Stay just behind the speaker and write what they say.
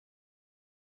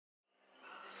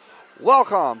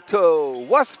Welcome to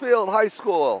Westfield High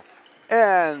School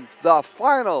and the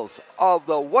finals of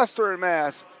the Western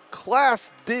Mass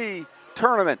Class D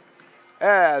tournament.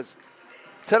 As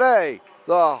today,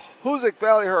 the Hoosac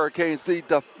Valley Hurricanes, the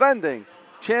defending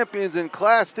champions in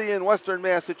Class D in Western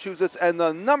Massachusetts and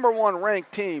the #1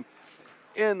 ranked team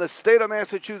in the state of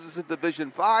Massachusetts in Division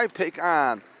 5, take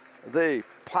on the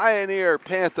Pioneer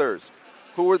Panthers,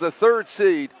 who were the 3rd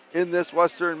seed in this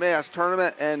Western Mass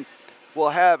tournament and will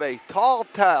have a tall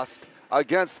test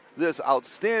against this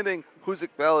outstanding Hoosac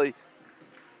Valley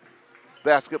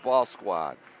basketball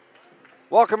squad.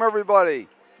 Welcome everybody.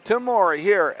 Tim Morey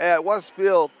here at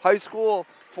Westfield High School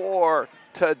for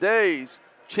today's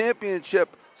championship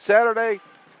Saturday,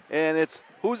 and it's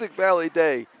Hoosac Valley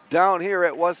Day down here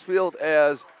at Westfield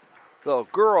as the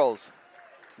girls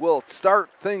will start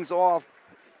things off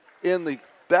in the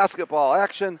basketball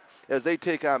action as they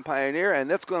take on Pioneer, and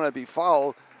that's going to be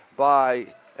followed by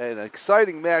an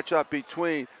exciting matchup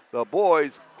between the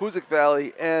boys, Hoosac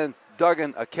Valley and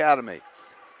Duggan Academy.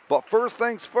 But first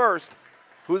things first,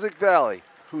 Hoosac Valley,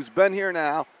 who's been here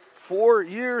now 4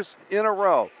 years in a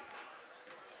row,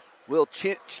 will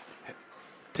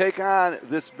take on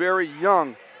this very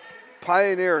young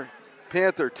Pioneer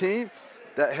Panther team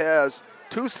that has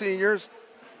 2 seniors,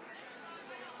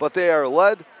 but they are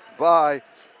led by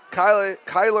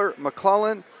Kyler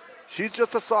McClellan. She's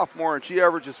just a sophomore, and she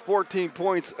averages 14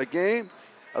 points a game,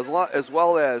 as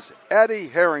well as Addie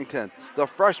Harrington, the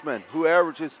freshman, who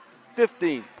averages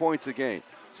 15 points a game.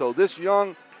 So this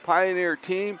young Pioneer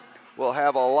team will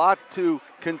have a lot to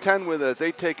contend with as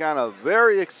they take on a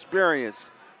very experienced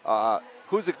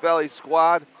Hoosac Valley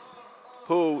squad,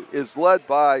 who is led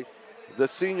by the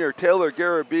senior Taylor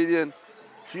Garabedian.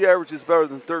 She averages better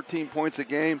than 13 points a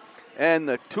game. And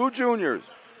the 2 juniors,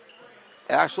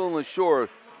 Ashlyn LaShore,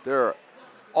 their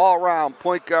all-around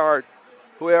point guard,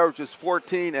 who averages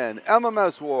 14, and Emma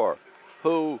Meswar,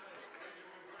 who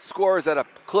scores at a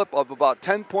clip of about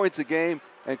 10 points a game.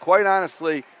 And quite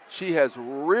honestly, she has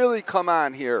really come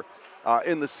on here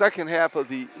in the second half of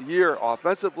the year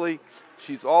offensively.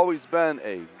 She's always been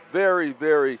a very,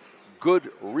 very good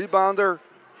rebounder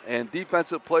and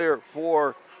defensive player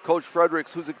for Coach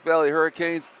Frederick's Hoosac Valley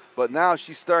Hurricanes, but now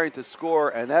she's starting to score,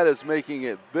 and that is making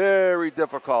it very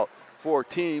difficult for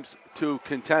teams to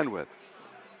contend with.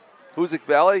 Hoosac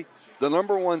Valley, the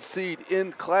 #1 seed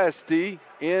in Class D,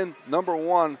 in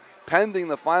 #1, pending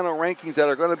the final rankings that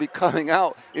are going to be coming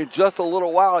out in just a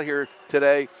little while here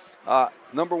today.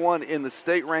 #1 in the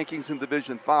state rankings in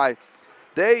Division 5.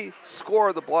 They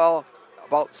score the ball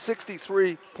about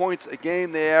 63 points a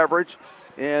game they average,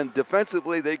 and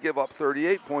defensively they give up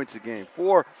 38 points a game.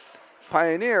 For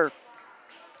Pioneer,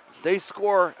 they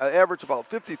score average about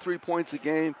 53 points a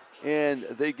game, and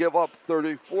they give up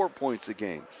 34 points a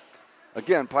game.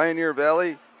 Again, Pioneer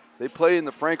Valley, they play in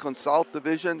the Franklin South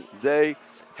Division. They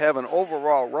have an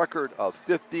overall record of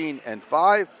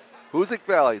 15-5. Hoosac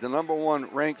Valley, the #1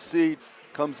 ranked seed,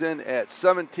 comes in at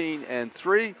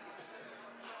 17-3.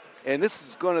 And this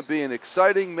is going to be an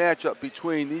exciting matchup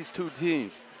between these 2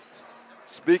 teams.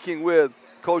 Speaking with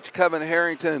Coach Kevin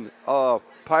Harrington of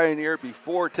Pioneer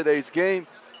before today's game,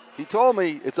 he told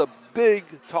me it's a big,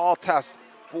 tall test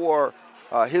for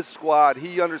his squad.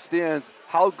 He understands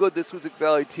how good this Hoosac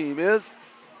Valley team is.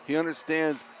 He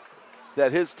understands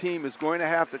that his team is going to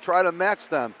have to try to match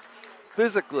them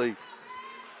physically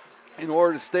in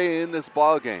order to stay in this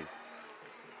ball game.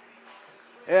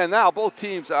 And now both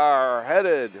teams are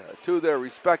headed to their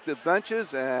respective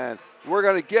benches, and we're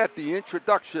going to get the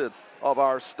introduction of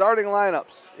our starting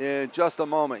lineups in just a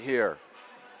moment here.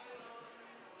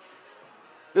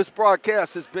 This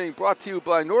broadcast is being brought to you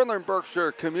by Northern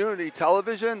Berkshire Community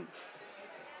Television.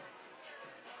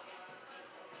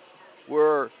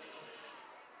 We're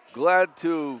glad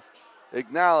to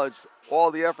acknowledge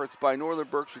all the efforts by Northern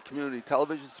Berkshire Community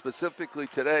Television, specifically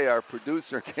today our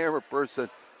producer and camera person,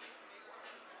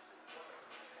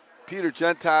 Peter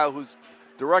Gentile, who's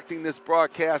directing this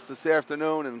broadcast this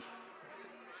afternoon. And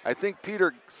I think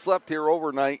Peter slept here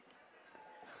overnight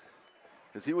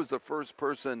because he was the first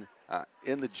person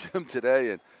in the gym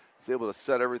today and is able to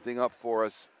set everything up for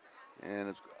us, and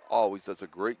it always does a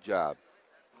great job.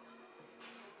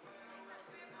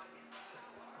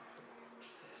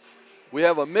 We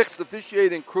have a mixed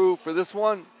officiating crew for this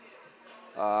one.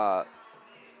 A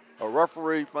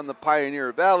referee from the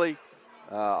Pioneer Valley,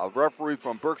 a referee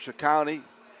from Berkshire County,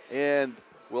 and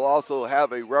we'll also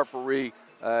have a referee.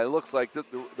 It looks like the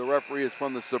referee is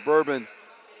from the suburban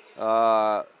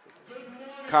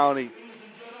county.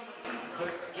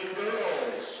 Boys and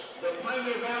girls, the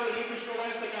Pioneer Valley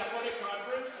Interscholastic Athletic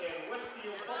Conference and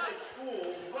Westfield Public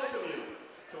Schools welcome you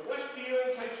to Westfield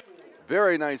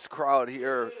Very nice crowd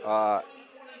here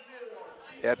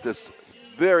at this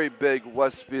very big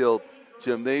Westfield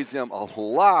Gymnasium. A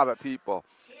lot of people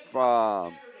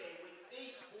from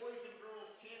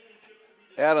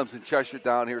Adams and Cheshire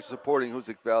down here supporting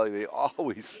Hoosac Valley. They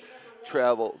always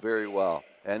travel very well.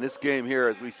 And this game here,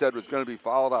 as we said, was going to be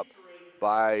followed up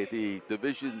by the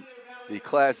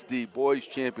Class D Boys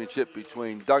Championship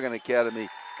between Duggan Academy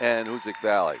and Hoosac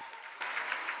Valley.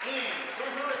 And the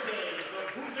Hurricanes of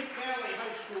Hoosac Valley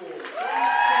High School from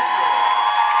Cheshire.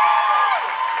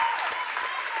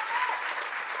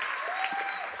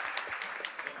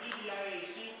 The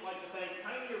BVIAC would like to thank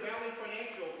Pioneer Valley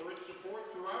Financial for its support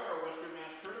throughout our Western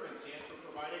Mass tournaments and for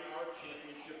providing our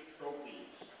championship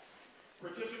trophies.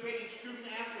 Participating student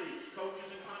athletes, coaches,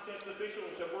 and contest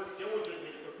officials have worked diligently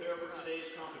to prepare for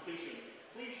today's competition.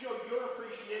 Please show your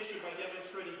appreciation by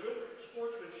demonstrating good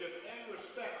sportsmanship and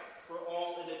respect for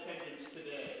all in attendance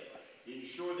today.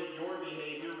 Ensure that your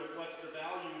behavior reflects the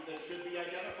values that should be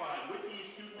identified with these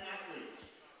student athletes.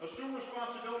 Assume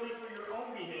responsibility for your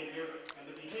own behavior and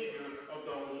the behavior of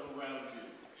those around you.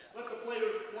 Let the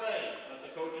players play, let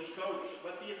the coaches coach,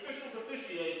 let the officials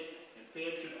officiate, and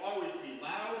fans should always be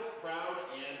loud, proud,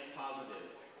 and positive.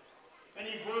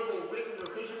 Any verbal, written, or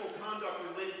physical conduct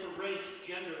related to race,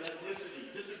 gender, ethnicity,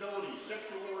 disability,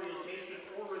 sexual orientation,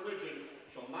 or religion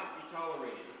shall not be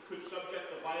tolerated. It could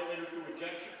subject the violator to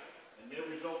rejection and may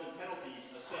result in penalties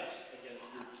assessed against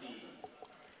your team.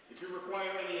 If you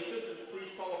require any assistance,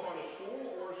 please call upon a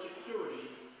school or security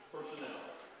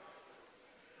personnel.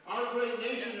 Our great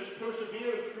nation has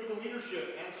persevered through the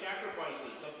leadership and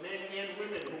sacrifices of men and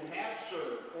women who have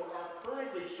served or are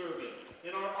currently serving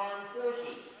in our armed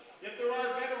forces. If there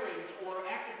are veterans or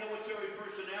active military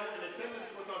personnel in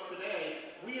attendance with us today,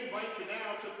 we invite you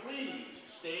now to please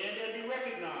stand and be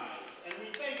recognized. And we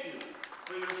thank you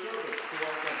for your service to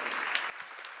our country.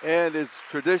 And it's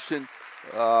tradition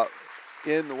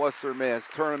in the Western Mass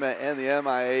tournament and the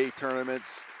MIA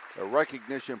tournaments, a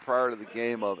recognition prior to the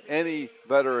game of any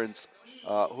veterans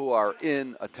who are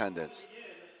in attendance.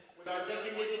 With our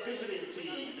designated visiting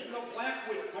team in the black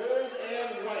with gold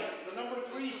and white, the number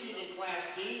 3 seed in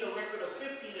Class D, a record of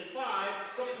 15-5,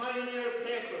 the Pioneer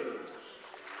Panthers.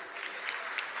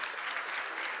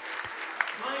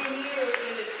 Pioneer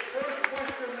in its first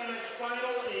Western Mass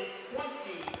final in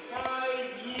 25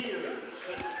 years,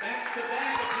 since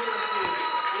back-to-back appearances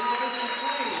in Division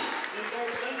 3 in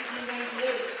both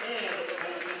 1998 and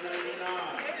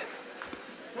 1999.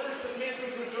 First, the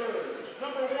Panthers reserves.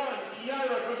 Number 1,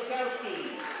 Kiara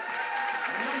Guskowski.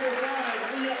 Number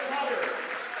 5, Leah Potter.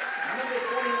 Number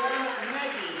 21,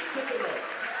 Maggie Tippero.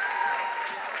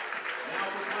 Now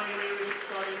for Pioneers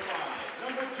starting 5.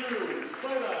 Number 2,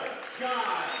 Soda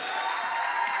Shai.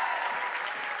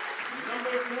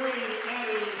 Number 3,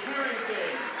 Addie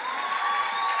Harrington.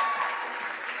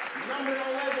 Number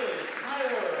 11,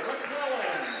 Kyler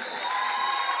McClellan.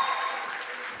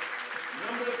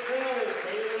 Number 12,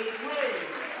 Haley Ring.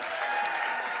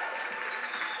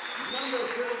 Number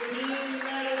 14,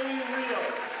 Natalie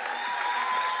Rios.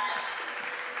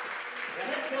 The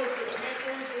head coach of the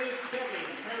Panthers is Kevin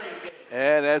Harrington.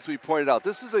 And as we pointed out,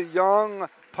 this is a young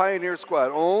Pioneer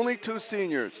squad, only 2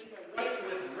 seniors. White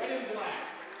with red and black.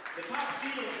 The top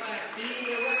seed in Class D,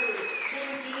 their record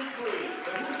 17-3,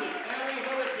 the Hoosac Valley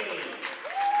Hurricanes.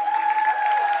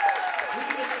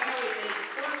 Hoosac Valley,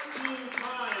 a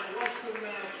 13-time Western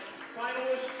Mass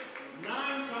finalist,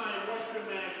 9-time Western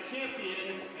Mass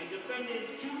champion, and defending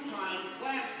 2-time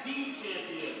Class D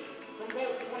champion from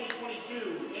both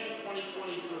 2022 and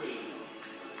 2023.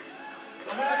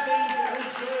 The Hurricanes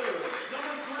reserves.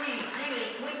 Number 3, Jenny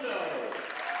Quinto.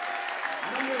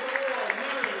 Number 4,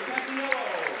 Mary Capiello.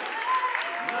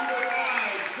 Number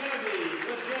 5, Genevieve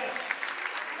Legess.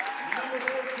 Number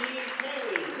 14,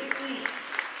 Kelly McNeese.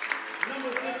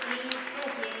 Number 15,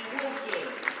 Sophie Wilson.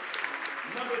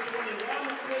 Number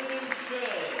 21, Megan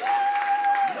Shea.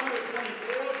 Number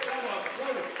 24, Bella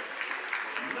Close.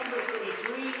 Number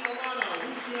 33, Alana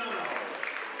Luciano.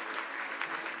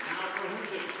 Now for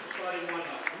Hoosac's starting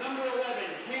lineup. Number 11,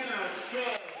 Hannah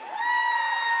Shea.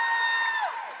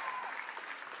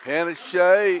 Hannah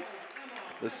Shea,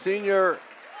 the senior,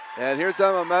 and here's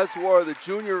Emma Meswar, the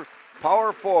junior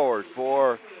power forward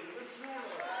for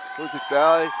Hoosac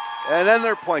Valley. And then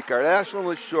their point guard, Ashlyn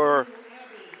LaSure,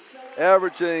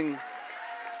 averaging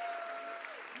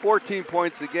 14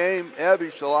 points a game, Abby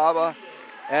Shalaba,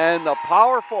 and the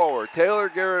power forward, Taylor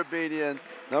Garabedian,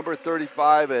 number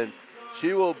 35, and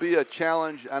she will be a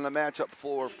challenge on the matchup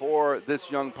floor for this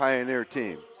young Pioneer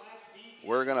team.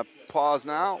 We're going to pause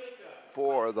now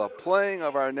for the playing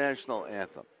of our national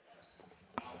anthem.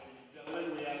 Ladies and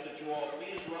gentlemen, we ask that As you all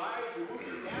please rise, remove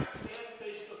your caps and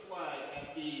face the flag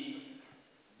at the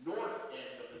north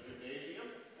end of the gymnasium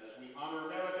as we honor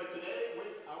America today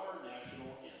with our national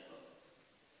anthem.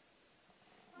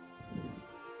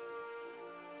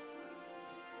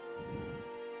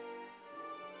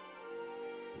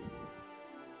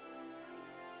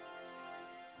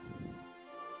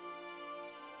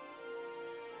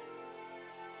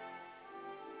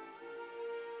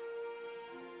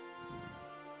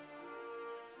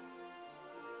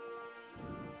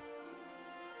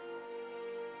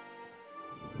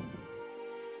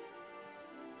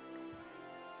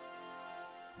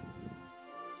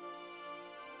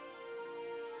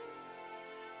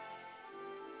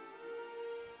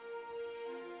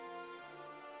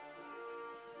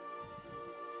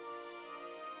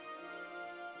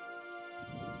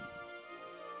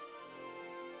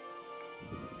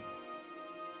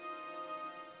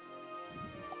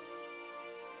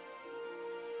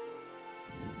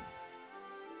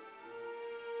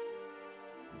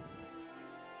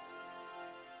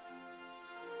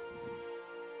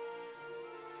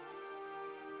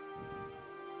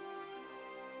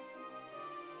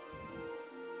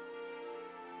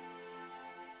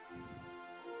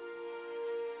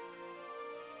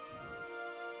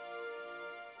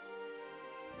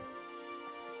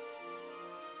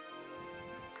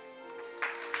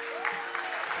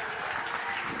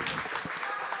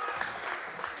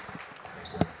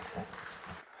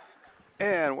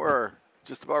 And we're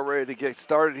just about ready to get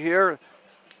started here.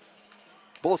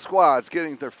 Both squads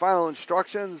getting their final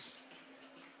instructions.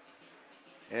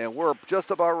 And we're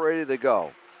just about ready to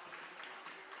go.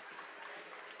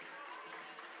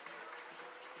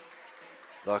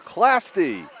 The Class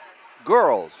D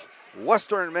Girls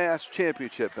Western Mass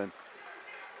Championship. And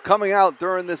coming out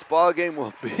during this ball game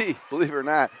will be, believe it or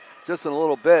not, just in a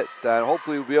little bit.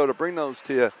 Hopefully we'll be able to bring those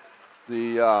to you.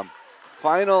 The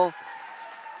final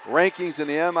rankings in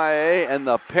the MIA and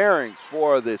the pairings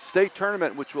for the state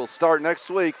tournament, which will start next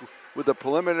week with the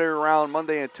preliminary round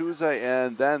Monday and Tuesday,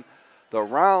 and then the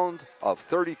round of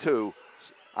 32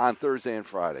 on Thursday and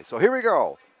Friday. So here we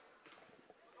go.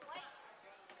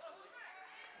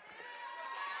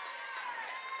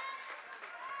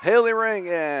 Haley Ring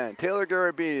and Taylor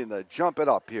Garabedian to jump it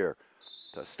up here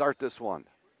to start this one.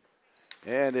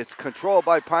 And it's controlled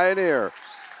by Pioneer.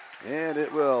 And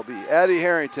it will be Addie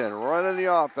Harrington running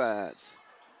the offense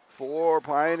for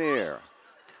Pioneer.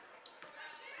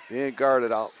 Being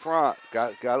guarded out front.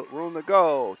 Got room to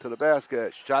go to the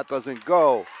basket. Shot doesn't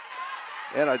go.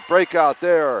 And a breakout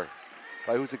there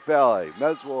by Hoosac Valley.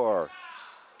 Meswar.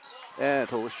 And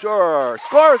to LaShore.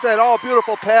 Scores that all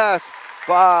beautiful pass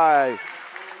by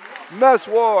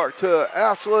Meswar to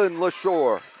Ashlyn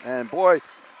LaShore. And boy,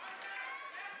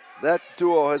 that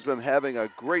duo has been having a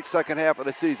great second half of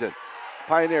the season.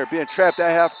 Pioneer being trapped at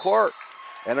half court.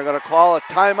 And they're going to call a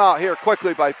timeout here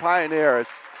quickly by Pioneer as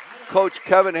Coach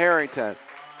Kevin Harrington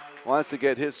wants to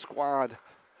get his squad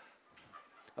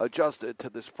adjusted to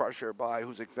this pressure by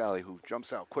Hoosac Valley, who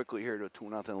jumps out quickly here to a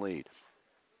 2-0 lead.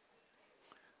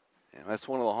 And that's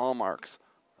one of the hallmarks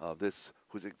of this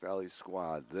Hoosac Valley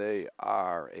squad. They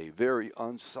are a very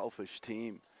unselfish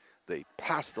team. They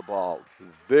pass the ball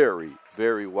very,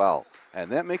 very well. And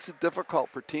that makes it difficult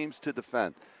for teams to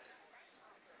defend.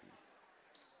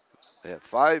 They have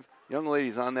 5 young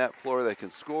ladies on that floor that can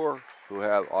score, who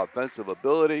have offensive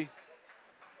ability.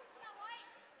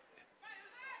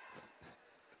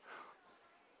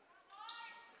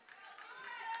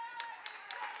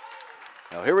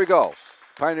 Now here we go.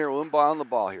 Pioneer will inbound the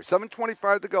ball here.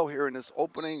 7:25 to go here in this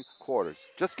opening quarters.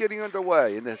 Just getting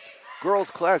underway in this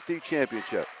girls Class D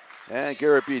championship. And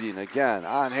Garabedian again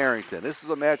on Harrington. This is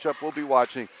a matchup we'll be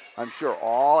watching, I'm sure,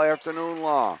 all afternoon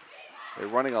long. They're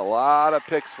running a lot of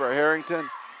picks for Harrington.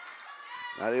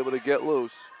 Not able to get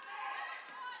loose.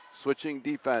 Switching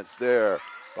defense there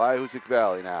by Hoosac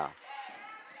Valley now.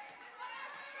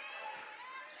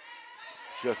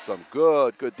 Just some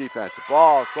good defense. The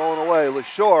ball is thrown away.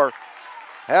 LaShore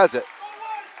has it.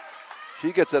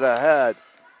 She gets it ahead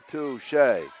to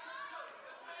Shea.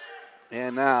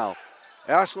 And now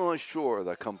Ashlyn LaShore,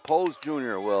 the composed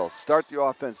junior, will start the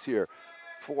offense here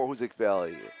for Hoosac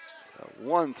Valley.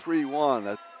 1-3-1.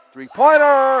 A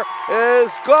three-pointer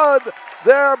is good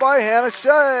there by Hannah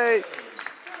Shea.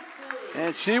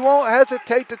 And she won't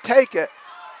hesitate to take it.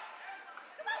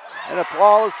 And the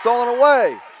ball is stolen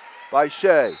away by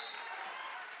Shea.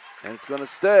 And it's going to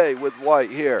stay with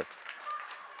White here.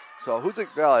 So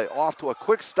Hoosac Valley off to a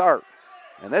quick start.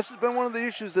 And this has been one of the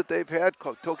issues that they've had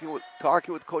talking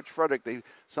with Coach Frederick. They've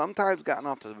sometimes gotten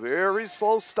off to very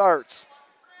slow starts.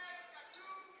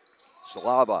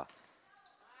 Salaba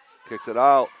kicks it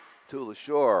out to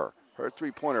LaShore. Her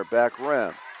three-pointer back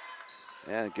rim.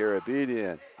 And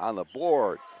Garabedian on the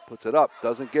board. Puts it up,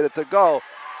 doesn't get it to go.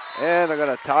 And they're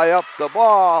going to tie up the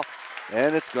ball.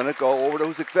 And it's going to go over to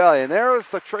Hoosac Valley. And there's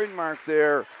the trademark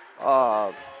there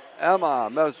of Emma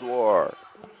Meswar.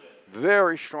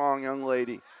 Very strong young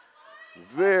lady.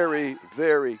 Very,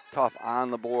 very tough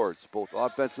on the boards, both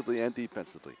offensively and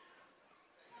defensively.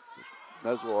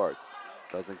 Meswar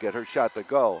doesn't get her shot to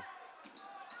go.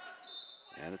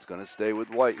 And it's going to stay with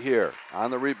White here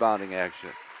on the rebounding action.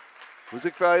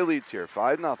 Hoosac Valley leads here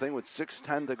 5-0 with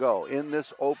 6:10 to go in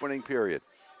this opening period.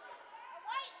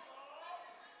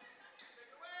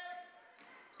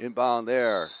 Inbound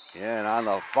there, and on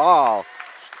the foul,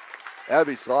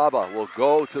 Abby Slaba will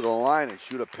go to the line and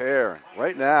shoot a pair.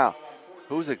 Right now,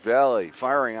 Hoosac Valley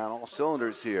firing on all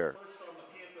cylinders here.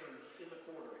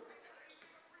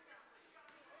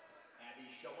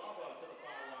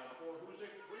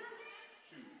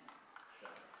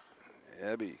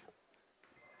 Abby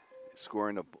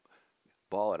scoring the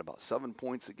ball at about 7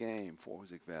 points a game for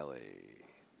Hoosac Valley.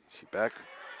 She back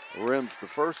rims the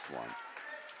first one.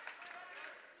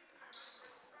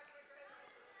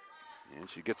 And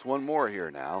she gets one more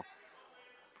here now.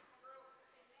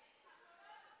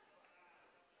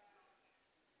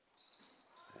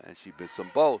 And she missed them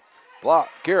both. Block.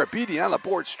 Garabedian on the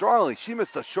board strongly. She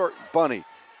missed a short bunny.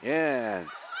 And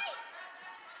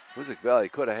Hoosac Valley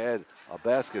could have had a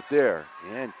basket there.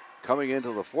 And coming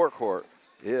into the forecourt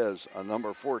is a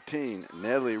number 14,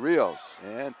 Natalie Rios.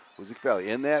 And Hoosac Valley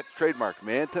in that trademark,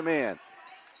 man-to-man.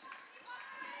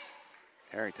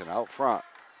 Harrington out front.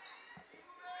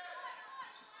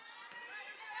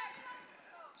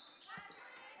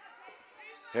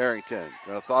 Harrington,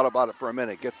 thought about it for a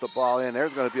minute, gets the ball in.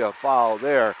 There's going to be a foul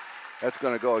there. That's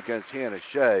going to go against Hannah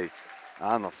Shea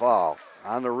on the foul,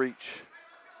 on the reach.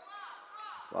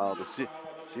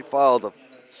 She fouled the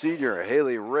senior,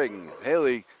 Haley Ring.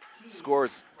 Haley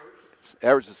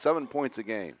averages 7 points a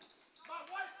game.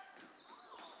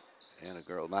 And a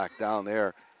girl knocked down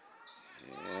there.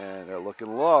 And they're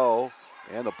looking low.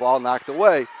 And the ball knocked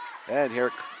away. And here,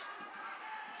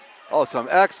 some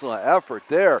excellent effort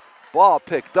there. Ball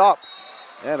picked up,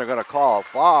 and they're going to call a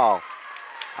foul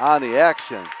on the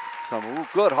action. Some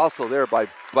good hustle there by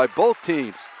both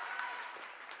teams.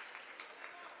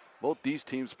 Both these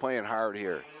teams playing hard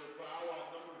here.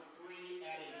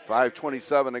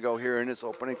 5:27 to go here in this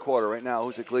opening quarter. Right now,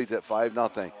 Hoosac leads at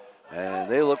 5-0.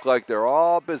 And they look like they're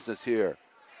all business here.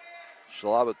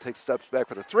 Schlaba takes steps back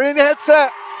for the three, and hits it.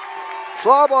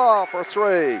 Schlaba for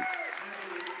three.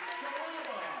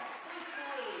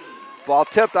 Ball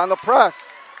tipped on the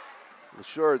press.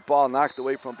 LaSure's ball knocked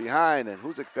away from behind, and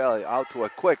Hoosac Valley out to a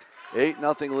quick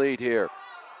 8-0 lead here.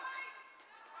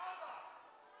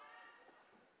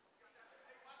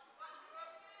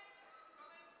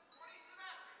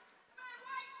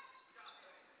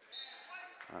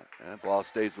 And ball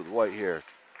stays with White here.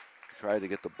 Tried to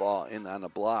get the ball in on the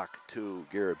block to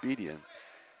Garabedian.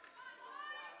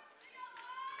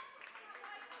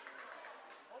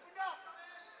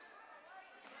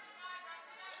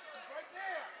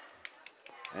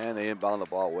 And they inbound the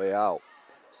ball way out.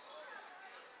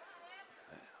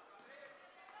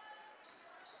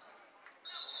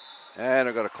 And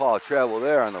they're going to call a travel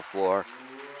there on the floor.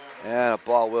 And a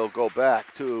ball will go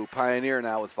back to Pioneer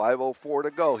now with 5:04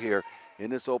 to go here in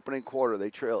this opening quarter. They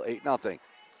trail 8-0.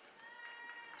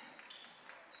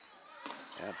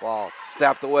 And ball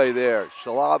snapped away there.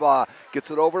 Shalaba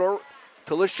gets it over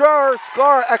to LaSure.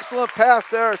 Scar, excellent pass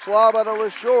there. Shalaba to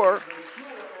LaSure.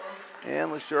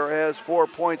 And LaSure has 4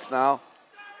 points now.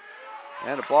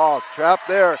 And the ball trapped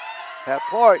there at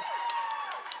point.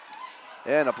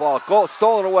 And the ball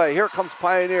stolen away. Here comes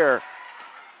Pioneer.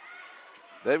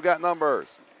 They've got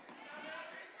numbers.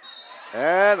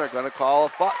 And they're going to call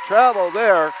a travel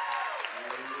there.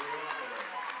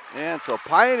 And so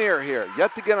Pioneer here,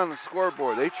 yet to get on the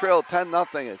scoreboard. They trail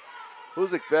 10-0.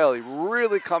 Hoosac Valley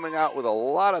really coming out with a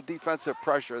lot of defensive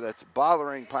pressure that's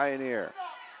bothering Pioneer.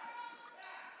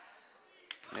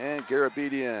 And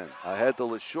Garabedian ahead to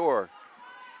LaSure.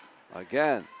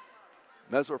 Again,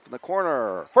 Meswar from the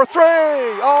corner for three.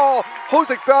 Oh,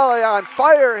 Hoosac Valley on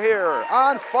fire here,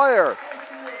 on fire.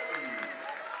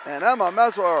 And Emma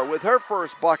Meswar with her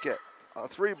first bucket, a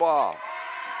three ball.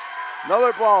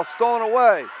 Another ball stolen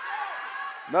away.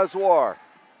 Meswar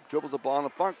dribbles the ball in the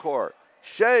front court.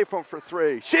 Shea for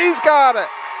three. She's got it.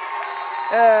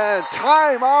 And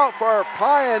timeout for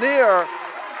Pioneer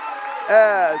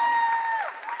as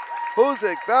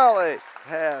Hoosac Valley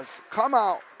has come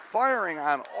out firing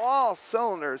on all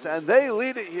cylinders, and they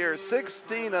lead it here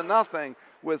 16-0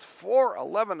 with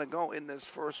 4:11 to go in this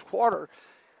first quarter.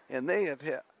 and they have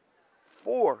hit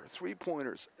 4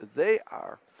 3-pointers. They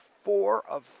are 4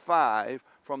 of 5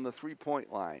 from the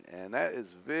 3-point line, and that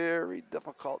is very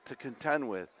difficult to contend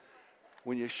with.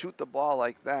 When you shoot the ball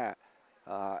like that,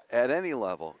 at any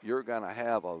level, you're going to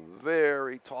have a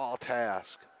very tall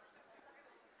task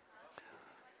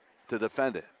to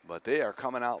defend it. But they are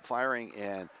coming out firing,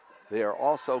 and they are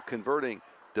also converting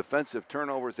defensive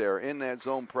turnovers. They are in that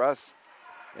zone press,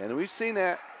 and we've seen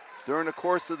that during the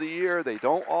course of the year. They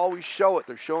don't always show it.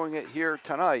 They're showing it here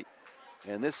tonight,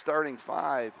 and this starting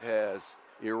 5 has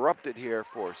erupted here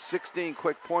for 16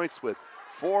 quick points with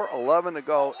 4:11 to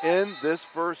go in this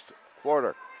first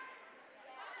quarter.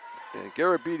 And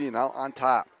Garabedian out on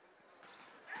top.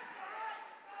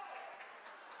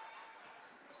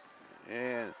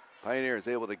 And Pioneer is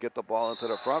able to get the ball into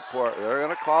the front court. They're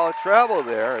going to call a travel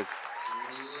there.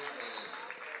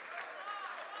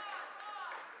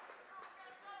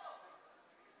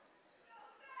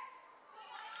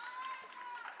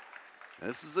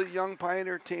 This is a young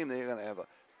Pioneer team. They're going to have to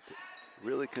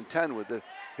really contend with it.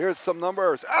 Here's some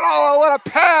numbers. And oh, what a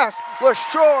pass!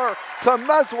 LaShore to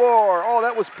Meswar. Oh,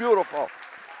 that was beautiful.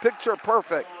 Picture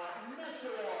perfect.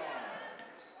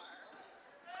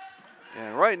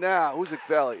 And right now, Hoosac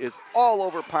Valley is all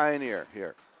over Pioneer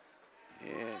here.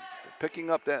 And picking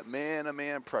up that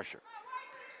man-to-man pressure.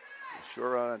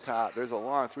 LaShore on top. There's a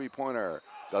long 3-pointer.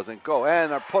 Doesn't go.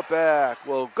 And a putback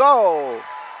will go.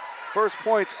 First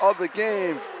points of the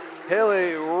game.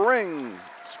 Haley Ring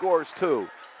scores 2.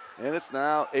 And it's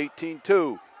now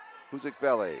 18-2, Hoosac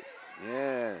Valley.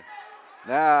 And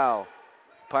now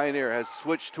Pioneer has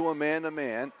switched to a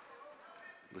man-to-man.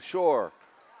 LaShore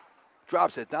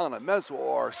drops it down to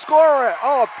Meswar. Score it!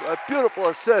 Oh, a beautiful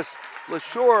assist.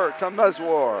 LaShore to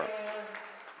Meswar.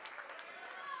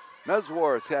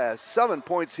 Meswar has 7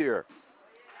 points here.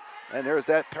 And there's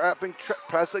that trapping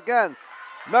press again.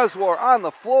 Meswar on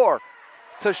the floor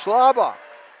to Schlaba.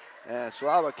 And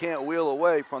Schlaba can't wheel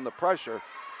away from the pressure.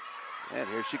 And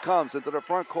here she comes into the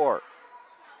front court.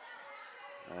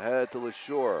 Ahead to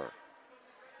LaShore.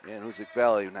 And Hoosac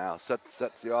Valley now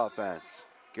sets the offense.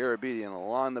 Garabedian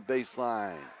along the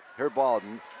baseline. Her ball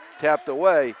tapped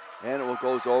away, and it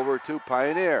goes over to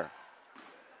Pioneer.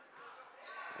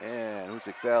 And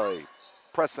Hoosac Valley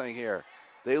pressing here.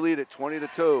 They lead it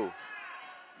 20-2.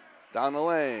 Down the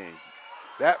lane.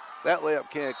 That layup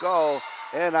can't go.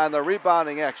 And on the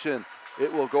rebounding action,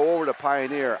 it will go over to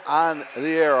Pioneer on the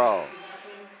arrow.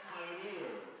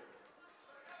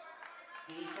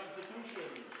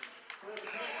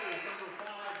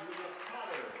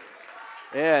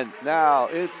 And now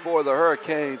in for the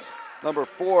Hurricanes, number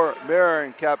 4,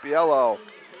 Marin Capiello,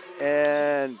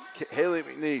 and Haley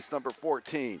McNeese, number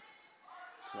 14.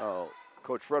 So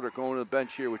Coach Frederick going to the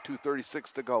bench here with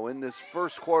 2:36 to go in this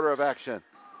first quarter of action.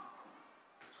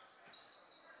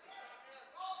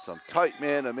 Some tight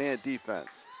man-to-man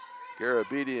defense.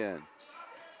 Garabedian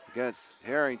against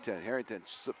Harrington. Harrington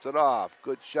slips it off.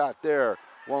 Good shot there.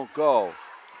 Won't go.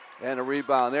 And a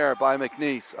rebound there by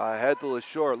McNeese. Ahead to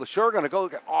LaShore. LaShore going to go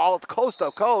all coast to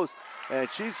coast. And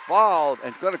she's fouled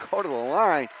and going to go to the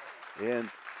line and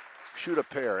shoot a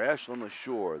pair. Ashlyn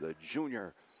LaShore, the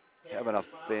junior, having a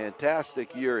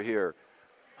fantastic year here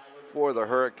for the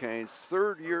Hurricanes.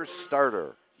 3rd-year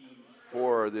starter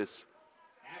for this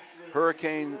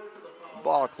Hurricane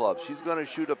ball club. She's going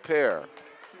to shoot a pair.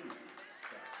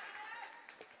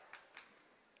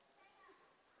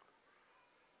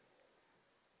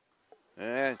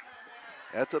 And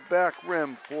that's a back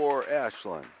rim for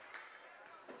Ashlyn.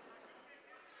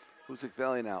 Hoosac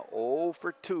Valley now 0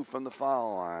 for 2 from the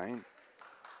foul line.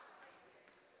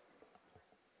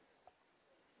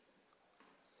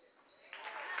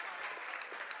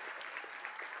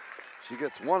 She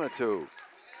gets 1 of 2.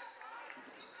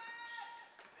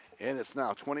 And it's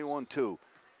now 21-2,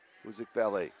 Hoosac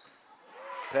Valley.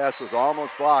 Pass was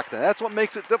almost blocked, and that's what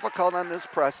makes it difficult on this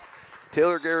press.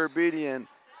 Taylor Garabedian,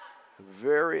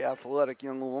 very athletic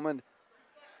young woman,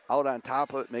 out on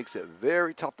top of it, makes it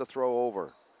very tough to throw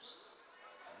over.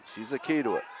 She's the key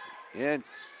to it. And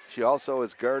she also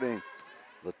is guarding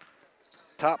the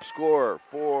top scorer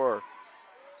for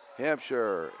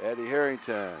Hampshire, Addie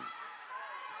Harrington.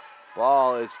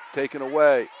 Ball is taken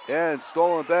away and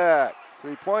stolen back.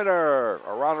 3-pointer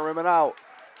around the rim and out.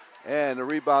 And the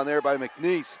rebound there by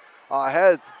McNeese.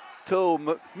 Ahead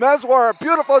to Meswar.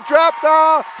 Beautiful drop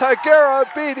down to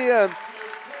Garabedian.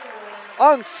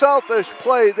 Unselfish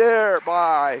play there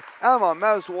by Emma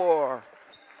Meswar.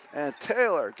 And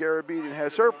Taylor Garabedian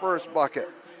has her first bucket.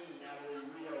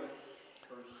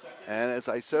 And as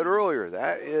I said earlier,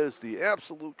 that is the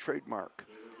absolute trademark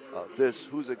of this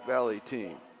Hoosac Valley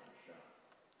team.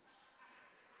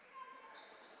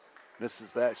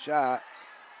 misses that shot,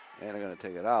 and they're going to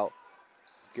take it out.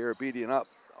 Garabedian up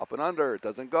and under. It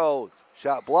doesn't go.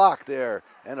 Shot blocked there,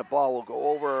 and the ball will go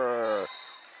over.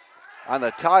 On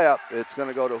the tie-up, it's going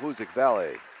to go to Hoosac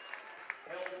Valley.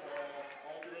 Held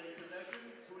ball, alternating possession,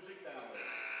 Hoosac Valley.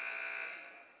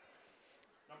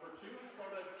 Number 2,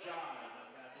 Fota Jai,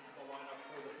 back into the lineup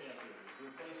for the Panthers.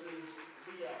 Replaces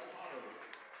Leah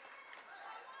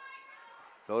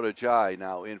Pollard. Fota Jai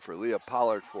now in for Leah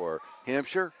Pollard for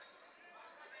Hampshire.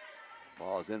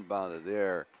 Ball is inbounded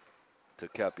there to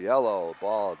Capiello.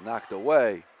 Ball knocked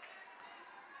away.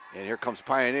 And here comes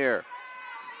Pioneer.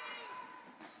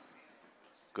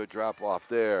 Good drop off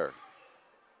there.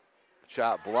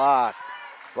 Shot blocked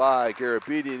by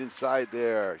Garabedian inside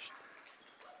there.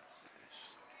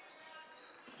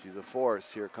 She's a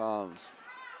force. Here comes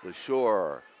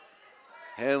LaShore.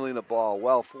 Handling the ball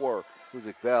well for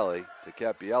Hoosac Valley to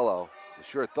Capiello.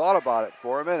 LaShore thought about it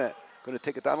for a minute. Going to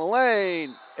take it down the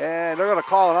lane. And they're going to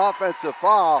call an offensive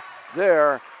foul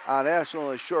there on Ashland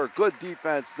LaShore. Good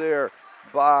defense there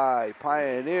by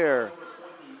Pioneer.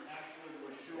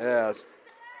 As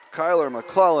Kyler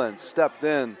McClellan stepped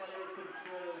in,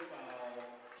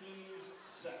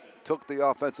 took the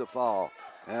offensive foul.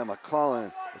 And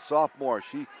McClellan, a sophomore,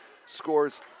 she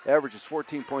averages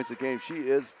 14 points a game. She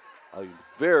is a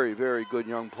very, very good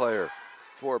young player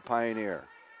for Pioneer.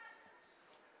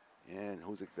 And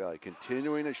Hoosac Valley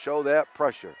continuing to show that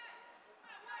pressure.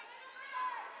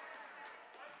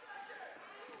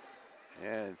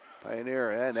 And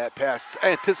Pioneer, and that pass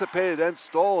anticipated and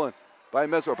stolen by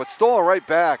Meswar, but stolen right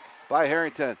back by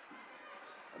Harrington.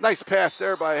 Nice pass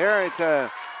there by Harrington.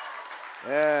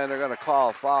 And they're going to call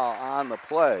a foul on the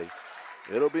play.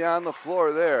 It'll be on the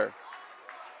floor there.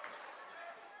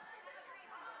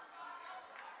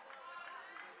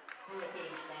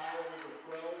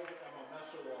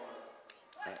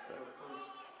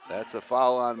 That's a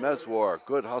foul on Meswar.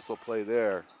 Good hustle play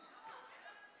there.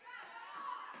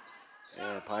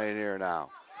 And Pioneer now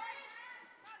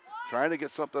trying to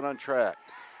get something on track.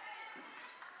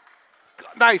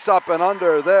 Nice up and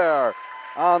under there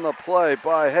on the play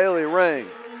by Haley Ring.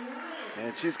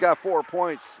 And she's got 4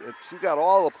 points. She's got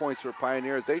all the points for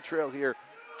Pioneers. They trail here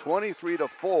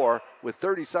 23-4 with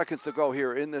 30 seconds to go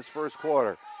here in this first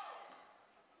quarter.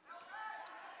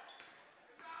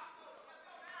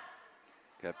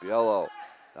 Capiello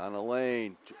down the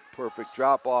lane, perfect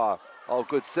drop off. Oh,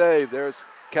 good save. There's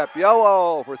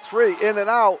Capiello for 3, in and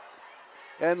out.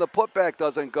 And the putback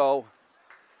doesn't go.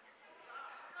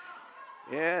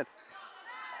 And,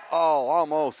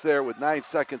 almost there with 9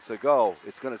 seconds to go.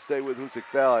 It's going to stay with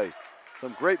Hoosac Valley.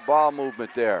 Some great ball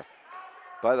movement there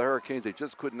by the Hurricanes. They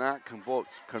just could not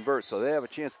convert, so they have a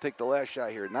chance to take the last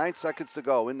shot here. 9 seconds to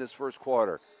go in this first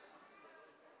quarter.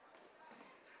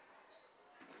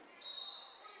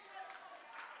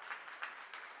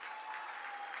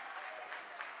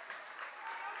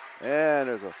 And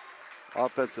there's an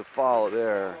offensive foul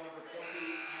there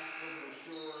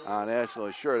on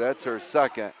Ashland LaShore. That's her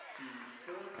second.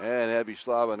 And Abby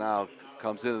Schlava now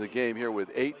comes into the game here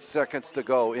with 8 seconds to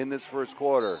go in this first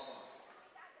quarter.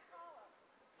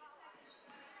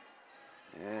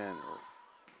 And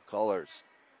Colors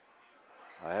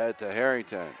ahead to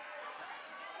Harrington.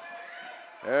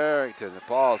 Harrington, the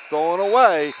ball is stolen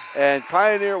away, and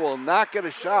Pioneer will not get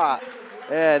a shot.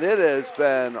 And it has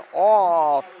been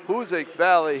all Hoosac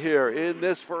Valley here in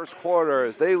this first quarter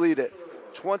as they lead it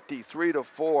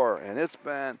 23-4. And it's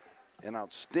been an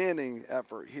outstanding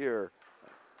effort here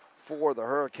for the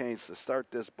Hurricanes to start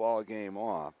this ball game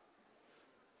off.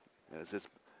 As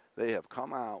they have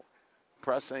come out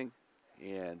pressing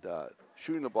and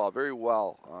shooting the ball very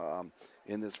well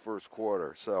in this first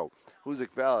quarter. So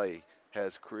Hoosac Valley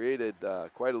has created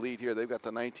quite a lead here. They've got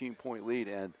the 19-point lead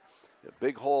and a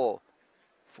big hole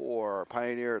for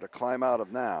Pioneer to climb out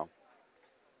of now.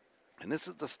 And this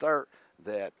is the start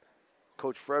that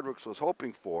Coach Fredericks was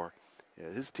hoping for.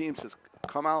 His teams has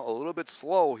come out a little bit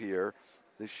slow here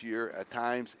this year at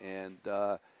times, and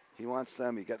he wants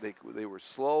them. They were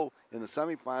slow in the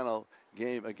semifinal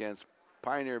game against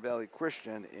Pioneer Valley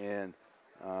Christian, and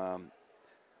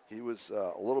he was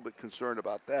a little bit concerned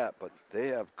about that, but they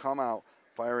have come out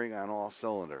firing on all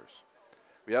cylinders.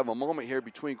 We have a moment here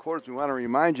between quarters. We want to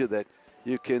remind you that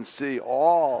you can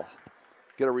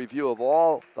get a review of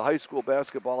all the high school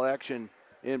basketball action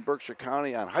in Berkshire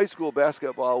County on High School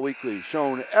Basketball Weekly,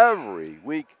 shown every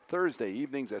week, Thursday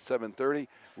evenings at 7:30,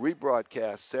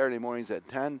 rebroadcast Saturday mornings at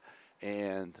 10,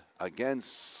 and again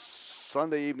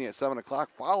Sunday evening at 7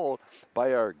 o'clock, followed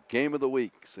by our Game of the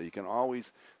Week. So you can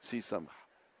always see some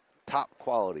top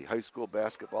quality high school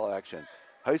basketball action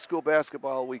High School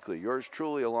Basketball Weekly. Yours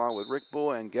truly, along with Rick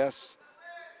Bull and guests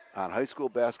on High School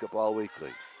Basketball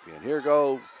Weekly. And here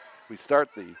we start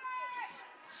the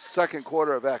second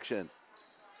quarter of action.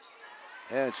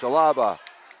 And Shalaba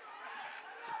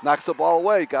knocks the ball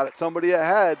away, got it somebody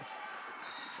ahead,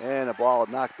 and the ball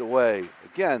knocked away.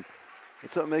 Again,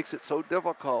 it's what makes it so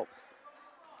difficult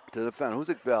to defend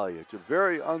Hoosac Valley. It's a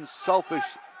very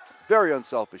unselfish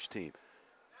team,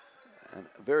 and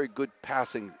a very good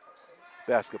passing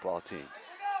basketball team.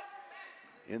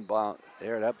 Inbound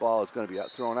there, that ball is going to be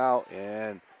thrown out,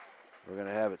 and we're going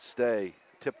to have it stay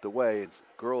tipped away.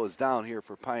 Girl is down here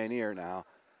for Pioneer now,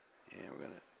 and we're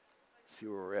going to see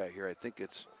where we're at here. I think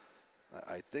it's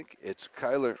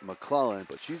Kyler McClellan,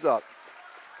 but she's up.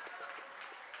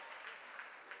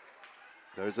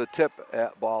 There's a tip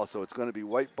at ball, so it's going to be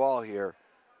white ball here.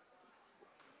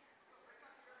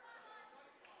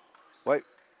 White.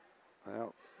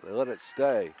 Well, they let it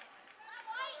stay.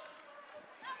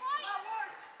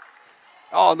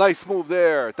 Oh, nice move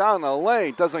there. Down the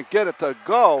lane. Doesn't get it to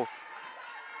go.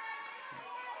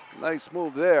 Nice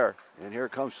move there. And here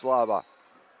comes Slava.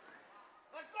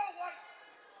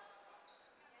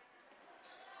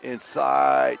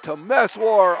 Inside to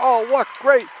Messwar. Oh, what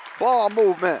great ball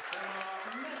movement.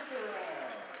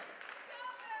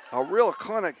 A real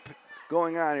clinic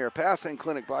going on here. Passing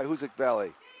clinic by Hoosac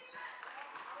Valley.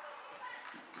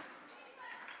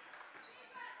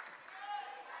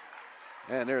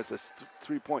 And there's a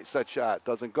three-point set shot.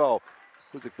 Doesn't go.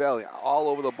 Hoosac Valley all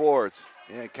over the boards.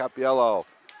 And Capiello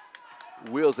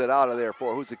wheels it out of there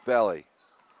for Hoosac Valley.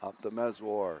 Up to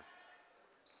Messwar.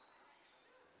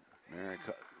 Marion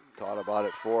thought about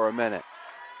it for a minute.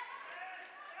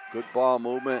 Good ball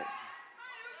movement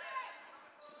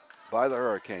by the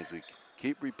Hurricanes. We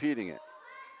keep repeating it.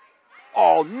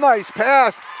 Oh, nice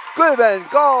pass. Good and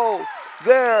go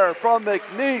there from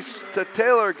McNeese to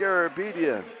Taylor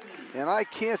Garabedian. And I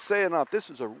can't say enough, this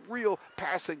is a real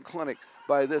passing clinic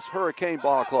by this Hurricane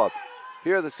Ball Club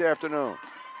here this afternoon.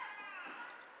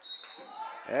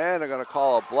 And they're going to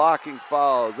call a blocking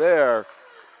foul there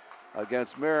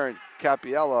against Marin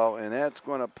Capiello, and that's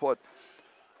going to put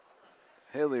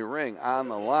Haley Ring on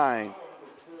the line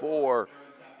for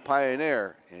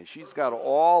Pioneer. And she's got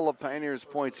all of Pioneer's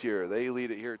points here. They lead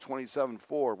it here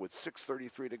 27-4 with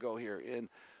 6:33 to go here in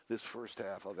this first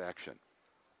half of action.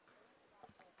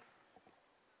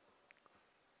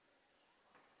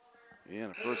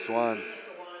 And the first one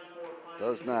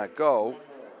does not go.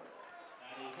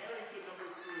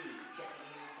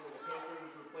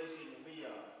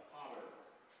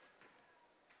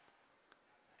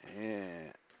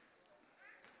 And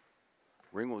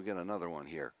Ring will get another one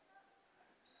here.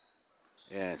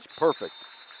 And it's perfect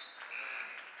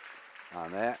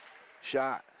on that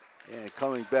shot. And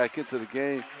coming back into the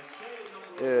game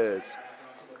is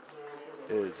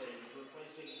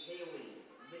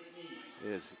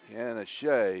Anna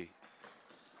Shea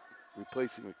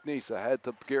replacing McNeese. Ahead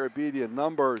to Garabedian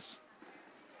numbers.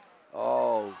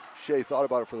 Oh, Shea thought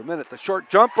about it for a minute. The short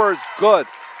jumper is good.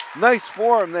 Nice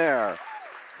form there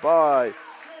by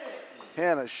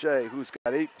Hannah Shea, who's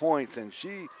got 8 points, and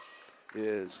she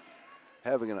is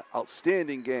having an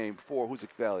outstanding game for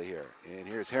Hoosac Valley here. And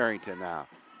here's Harrington now,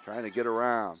 trying to get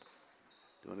around.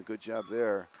 Doing a good job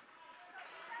there.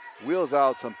 Wheels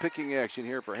out, some picking action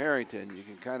here for Harrington. You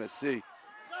can kind of see.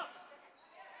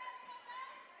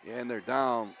 And they're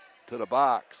down to the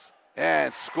box.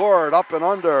 And scored up and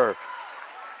under.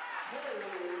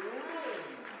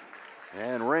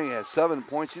 And Ring has 7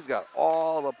 points. She's got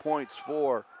all the points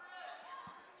for.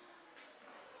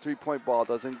 Three-point ball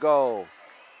doesn't go.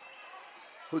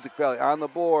 Hoosac Valley on the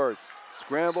boards.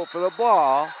 Scramble for the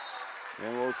ball.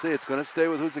 And we'll see. It's going to stay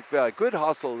with Hoosac Valley. Good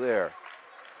hustle there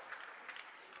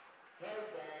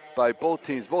by both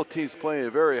teams. Both teams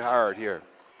playing very hard here.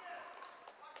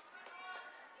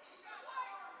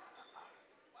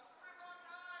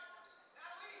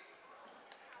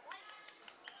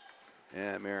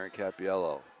 And Marin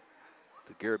Capiello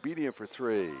to Garabedian for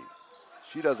three.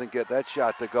 She doesn't get that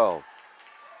shot to go.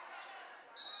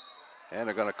 And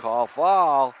they're going to call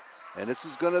foul. And this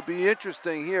is going to be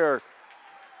interesting here.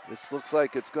 This looks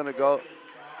like it's going to go.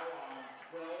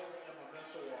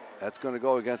 That's going to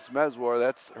go against Messwar.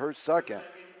 That's her second.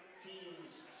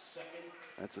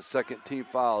 That's a second team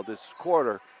foul this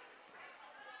quarter.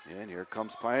 And here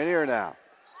comes Pioneer now.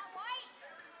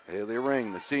 Haley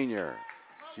Ring, the senior.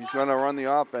 She's going to run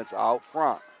the offense out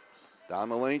front. Down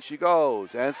the lane she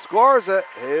goes and scores it.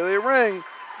 Haley Ring.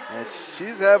 And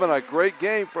she's having a great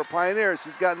game for Pioneer.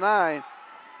 She's got 9.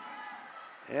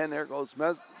 And there goes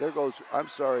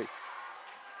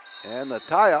and the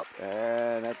tie-up.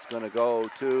 And that's going to go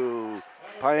to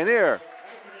Pioneer.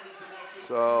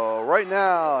 So right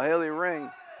now, Haley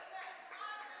Ring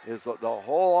is the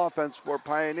whole offense for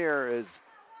Pioneer is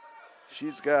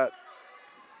she's got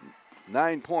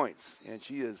 9 points, and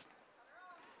she is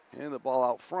handing the ball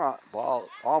out front. Ball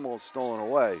almost stolen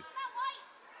away.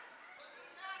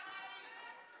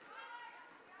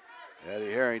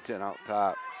 Addie Harrington out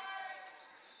top.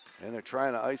 And they're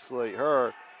trying to isolate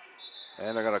her,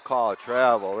 and they're going to call a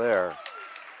travel there.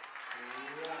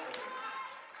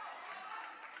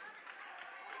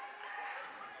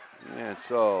 And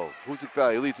so Hoosac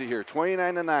Valley leads it here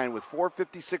 29-9 with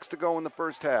 4:56 to go in the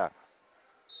first half.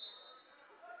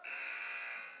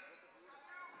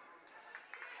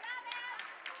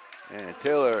 And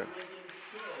Taylor,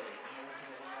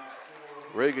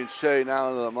 Reagan Shea now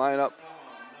into the lineup.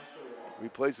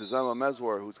 Replaces Emma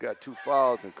Meswar, who's got 2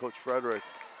 fouls, and Coach Frederick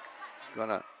is going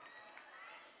to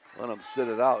let him sit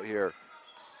it out here,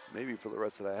 maybe for the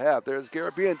rest of the half. There's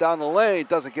Garabedian down the lane,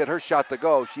 doesn't get her shot to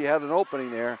go. She had an opening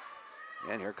there,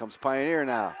 and here comes Pioneer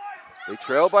now. They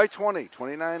trail by 20,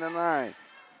 29-9.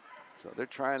 So they're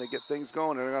trying to get things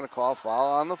going. They're going to call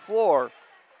foul on the floor.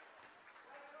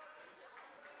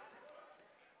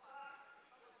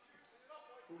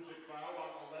 Hoosac foul on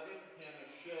 11, Hannah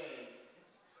Shea.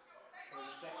 Her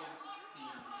second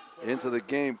team's Into the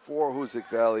game for Hoosac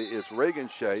Valley is Reagan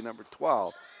Shea, number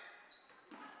 12.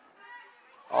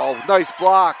 Oh, nice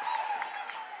block.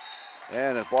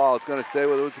 And the ball is going to stay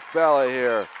with Hoosac Valley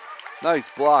here. Nice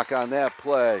block on that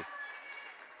play.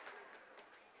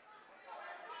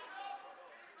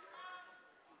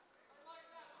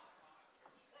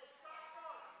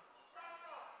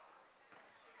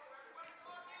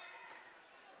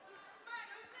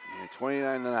 And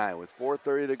 29-9 with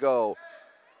 4:30 to go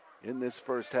in this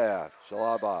first half.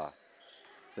 Shalaba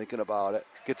thinking about it.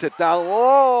 Gets it down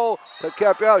low to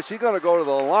Capiello. She's going to go to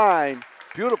the line.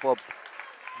 Beautiful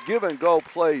give and go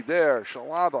play there.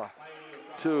 Shalaba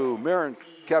to Marin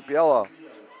Capiello.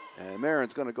 And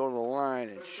Marin's going to go to the line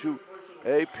and shoot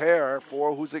a pair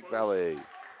for Hoosac Valley.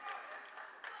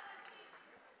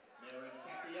 Marin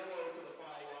Capiello to the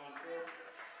foul line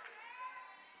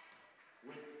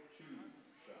with 2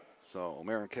 shots. So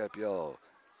Marin Capiello,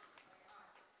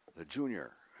 the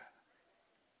junior,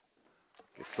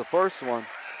 gets the first one.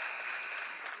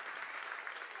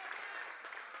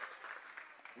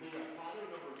 Leah Potter,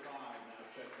 number 5, now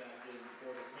checked back in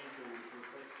for the Panthers,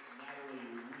 replaced Natalie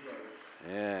Rios.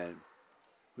 And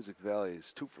Hoosac Valley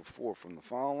is 2 for 4 from the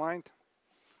foul line.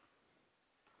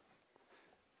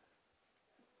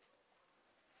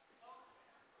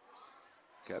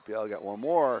 Capiello got one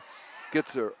more,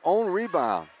 gets her own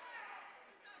rebound.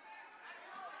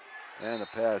 And the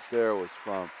pass there was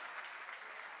from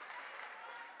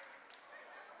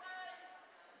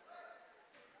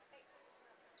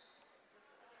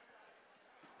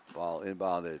ball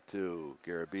inbounded to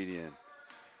Garabedian.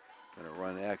 Gonna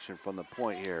run action from the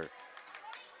point here.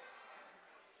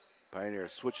 Pioneer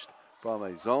switched from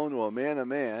a zone to a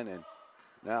man-to-man, and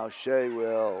now Shea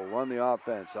will run the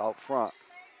offense out front.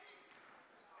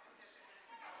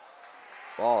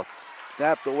 Ball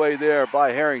snapped away there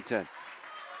by Harrington.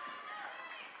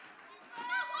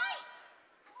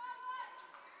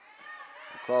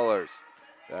 McCullers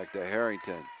back to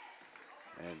Harrington,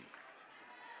 and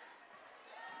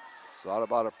thought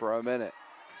about it for a minute.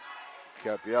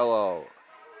 Capiello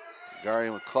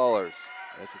guarding McCullers.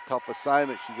 That's a tough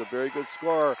assignment. She's a very good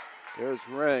scorer. There's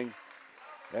Ring,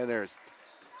 and there's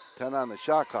 10 on the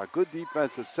shot clock. Good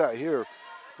defensive set here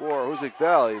for Hoosac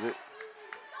Valley.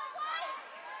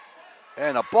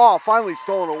 And a ball finally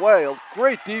stolen away.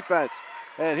 Great defense.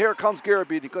 And here comes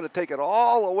Garabedian. Going to take it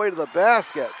all the way to the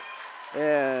basket.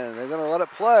 And they're going to let it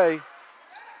play.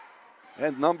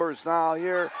 And numbers now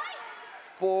here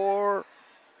for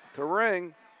to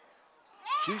Ring.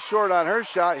 She's short on her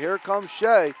shot. Here comes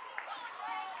Shea.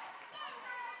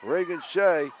 Reagan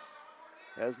Shea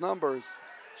has numbers.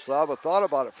 Slava thought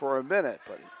about it for a minute,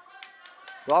 but he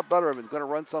thought better of it. Going to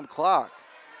run some clock.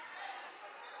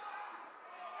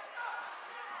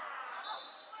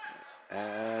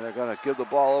 And they're going to give the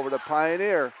ball over to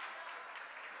Pioneer.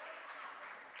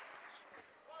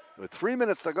 With 3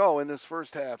 minutes to go in this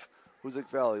first half, Hoosac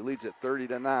Valley leads it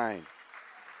 30-9.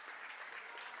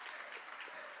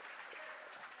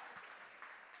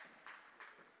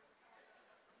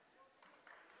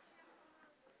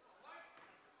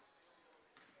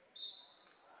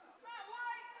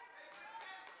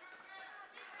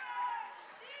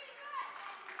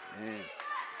 And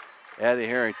Addie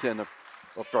Harrington, the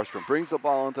freshman, brings the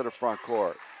ball into the front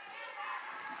court.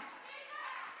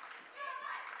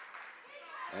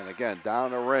 And again,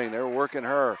 down the ring, they're working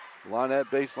her along that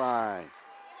baseline.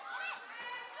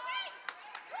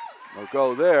 No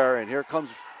go there, and here comes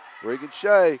Reagan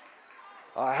Shea.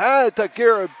 Ahead to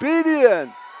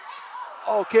Garabedian.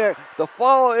 Okay, the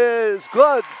follow is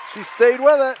good. She stayed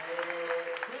with it.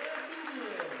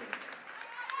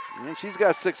 And she's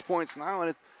got 6 points now, and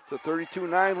it's a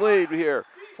 32-9 lead here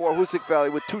for Hoosac Valley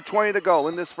with 2:20 to go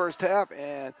in this first half.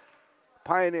 And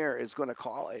Pioneer is going to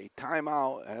call a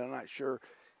timeout, and I'm not sure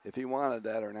if he wanted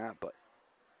that or not, but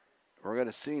we're going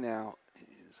to see now.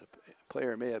 A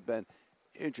player may have been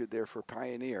injured there for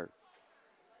Pioneer.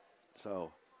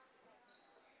 So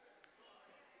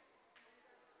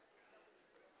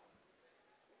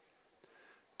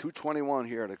 2:21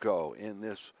 here to go in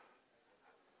this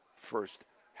first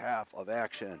half of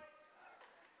action.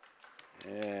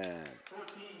 And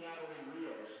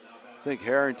I think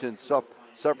Harrington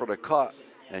suffered a cut,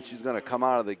 and she's going to come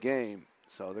out of the game.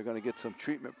 So they're going to get some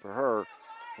treatment for her,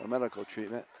 a medical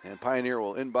treatment, and Pioneer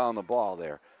will inbound the ball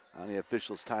there on the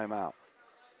officials' timeout.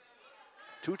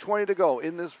 2:20 to go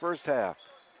in this first half.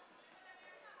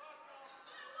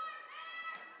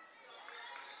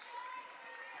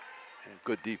 And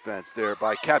good defense there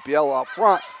by Capiello up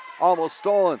front, almost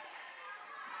stolen.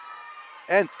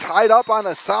 And tied up on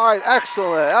the side.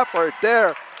 Excellent effort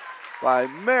there by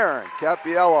Marin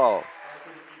Capiello.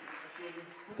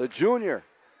 The junior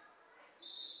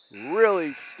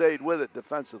really stayed with it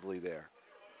defensively there.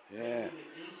 Yeah.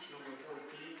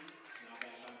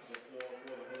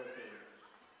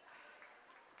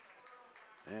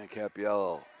 And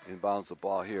Capiello inbounds the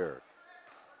ball here.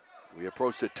 We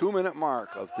approach the 2-minute mark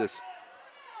of this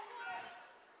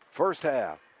first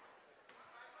half.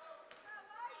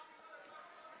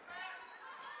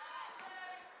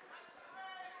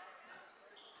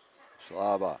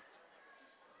 Schlaba.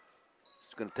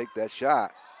 She's going to take that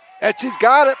shot. And she's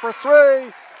got it for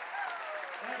three.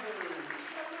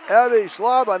 Abby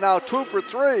Schlaba now 2 for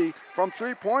 3 from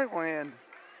three-point land.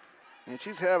 And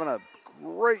she's having a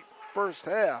great first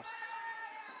half.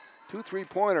 2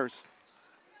 3-pointers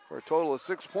for a total of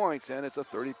 6 points, and it's a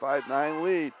 35-9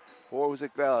 lead for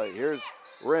Hoosac Valley. Here's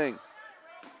Ring.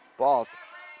 Ball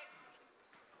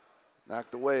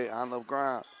knocked away on the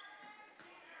ground.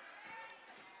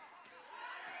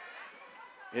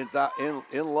 In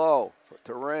low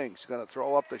to Ring. She's going to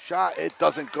throw up the shot. It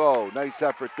doesn't go. Nice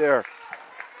effort there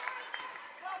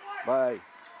by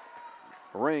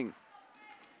Ring.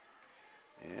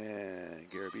 And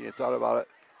Garabedian thought about it.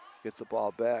 Gets the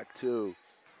ball back too.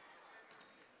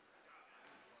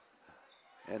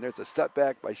 And there's a step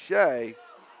back by Shea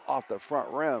off the front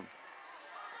rim.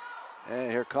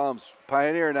 And here comes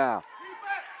Pioneer now.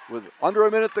 With under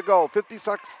a minute to go, 50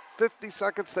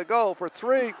 seconds to go for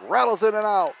three. Rattles in and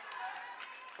out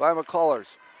by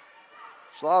McCullers.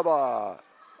 Schlaba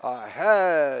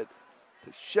ahead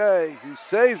to Shea, who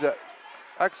saves it.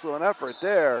 Excellent effort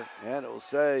there. And it will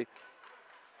say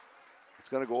it's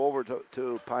going to go over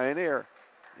to Pioneer.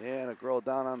 And a girl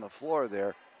down on the floor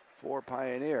there for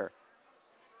Pioneer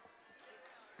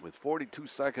with 42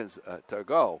 seconds to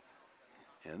go.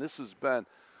 And this has been,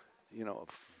 you know,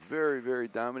 a very, very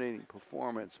dominating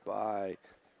performance by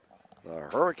the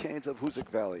Hurricanes of Hoosac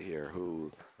Valley here,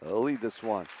 who lead this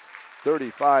one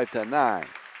 35-9.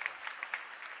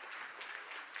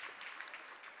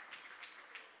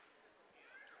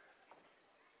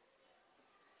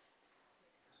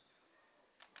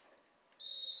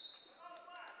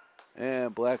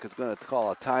 And Black is going to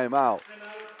call a timeout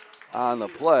on the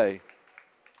play.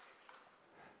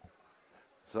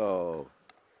 So,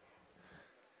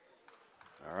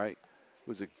 all right,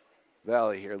 Hoosac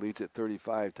Valley here leads at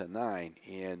 35-9,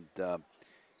 and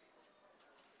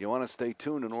you want to stay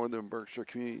tuned to Northern Berkshire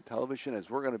Community Television, as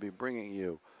we're going to be bringing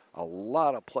you a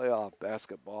lot of playoff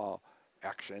basketball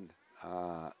action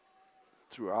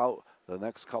throughout the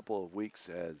next couple of weeks,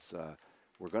 as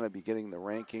we're going to be getting the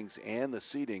rankings and the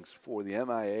seedings for the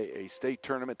MIAA state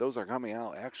tournament. Those are coming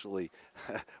out actually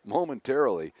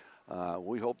momentarily.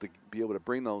 We hope to be able to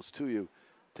bring those to you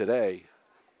today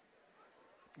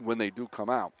when they do come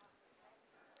out.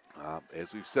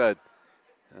 As we've said,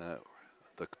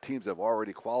 the teams have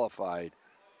already qualified.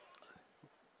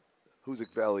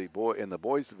 Hoosac Valley in the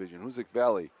boys division, Hoosac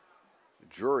Valley,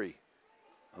 Drury,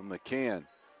 McCann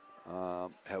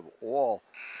have all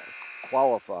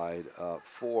qualified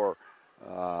for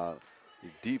the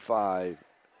D5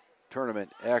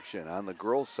 tournament action. On the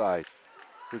girls' side,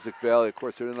 Hoosac Valley, of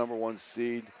course, they're the #1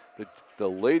 seed. The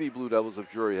Lady Blue Devils of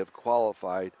Drury have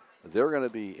qualified. They're going to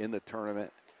be in the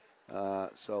tournament.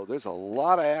 So there's a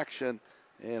lot of action.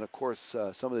 And, of course,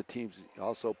 some of the teams,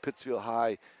 also Pittsfield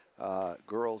High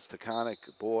girls, Taconic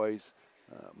boys,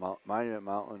 Monument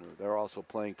Mountain, they're also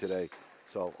playing today.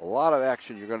 So a lot of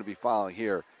action you're going to be following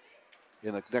here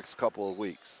in the next couple of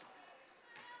weeks.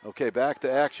 Okay, back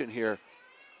to action here.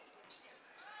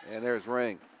 And there's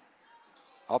Ring.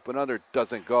 Up and under,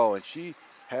 doesn't go. And she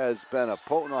has been a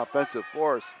potent offensive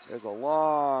force. There's a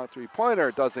long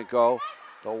three-pointer, doesn't go.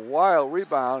 The wild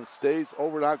rebound stays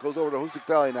over, goes over to Hoosac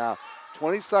Valley now.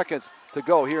 20 seconds to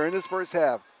go here in this first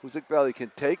half. Hoosac Valley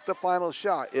can take the final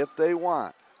shot if they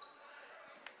want.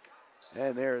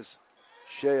 And there's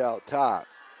Shea out top.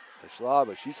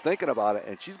 Schlava, she's thinking about it,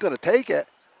 and she's going to take it.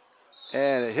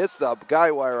 And it hits the guy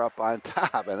wire up on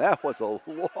top, and that was a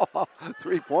long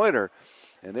three-pointer.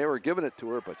 And they were giving it to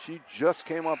her, but she just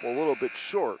came up a little bit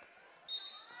short.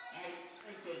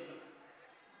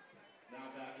 Now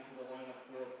back into the lineup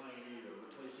for Pioneer,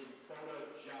 replacing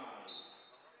Photo Jai.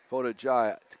 Photo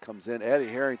Jai comes in. Addie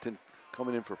Harrington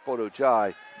coming in for Photo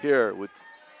Jai here with,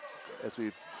 as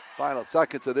we final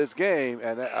seconds of this game,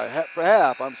 and for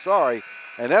half, I'm sorry.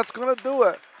 And that's going to do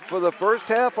it for the first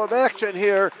half of action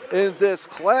here in this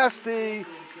Class D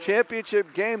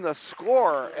championship game. The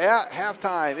score at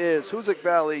halftime is Hoosac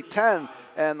Valley 10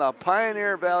 and the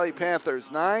Pioneer Valley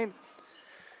Panthers 9.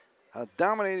 A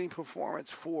dominating performance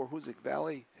for Hoosac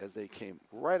Valley as they came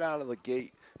right out of the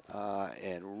gate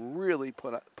and really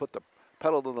put the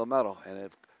pedal to the metal and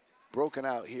have broken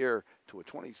out here to a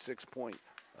 26-point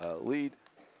lead.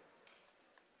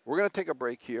 We're going to take a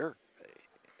break here.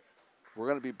 We're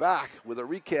going to be back with a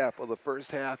recap of the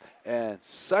first half and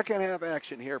second half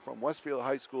action here from Westfield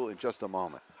High School in just a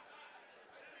moment.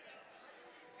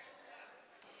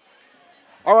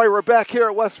 All right, we're back here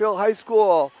at Westfield High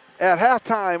School at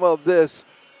halftime of this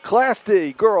Class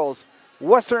D Girls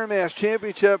Western Mass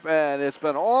Championship, and it's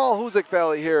been all Hoosac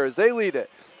Valley here as they lead it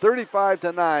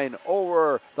 35-9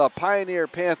 over the Pioneer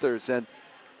Panthers. And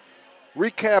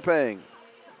recapping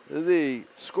the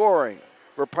scoring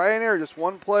for Pioneer, just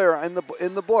one player in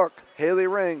the book, Haley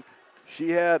Ring. She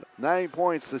had 9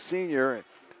 points, the senior,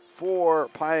 for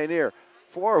Pioneer.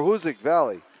 For Hoosac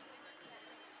Valley,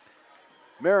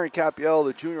 Marion Capiel,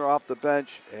 the junior off the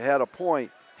bench, had a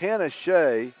point. Hannah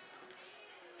Shea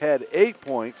had 8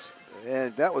 points,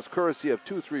 and that was courtesy of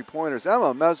 2 3-pointers.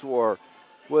 Emma Meswar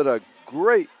with a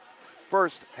great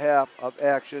first half of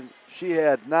action. She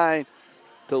had 9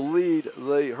 to lead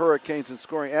the Hurricanes in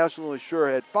scoring. Ashley LaSure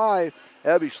had 5.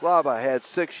 Abby Schlava had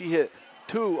 6. She hit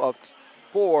 2 of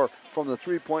 4 from the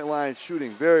three-point line,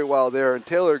 shooting very well there. And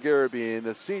Taylor Garabian,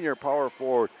 the senior power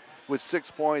forward, with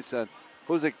 6 points. And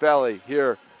Hoosac Valley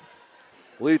here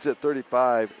leads at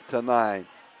 35-9.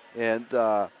 And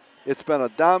it's been a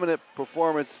dominant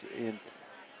performance.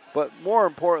 But more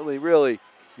importantly, really,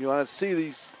 you want to see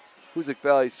these Hoosac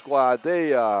Valley squad.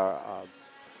 They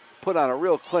put on a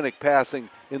real clinic passing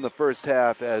in the first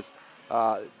half as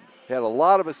had a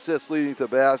lot of assists leading to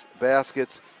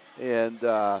baskets, and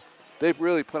they've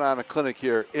really put on a clinic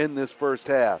here in this first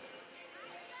half.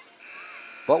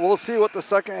 But we'll see what the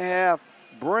second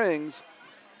half brings.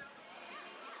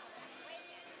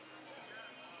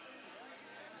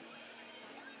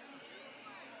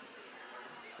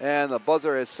 And the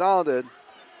buzzer has sounded.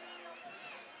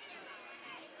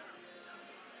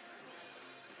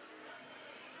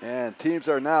 And teams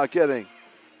are now getting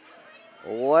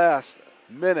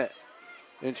last-minute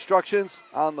instructions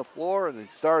on the floor. And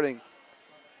starting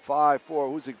 5-4,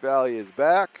 Hoosac Valley is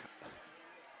back.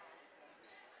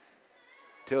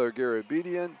 Taylor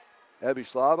Garabedian, Abby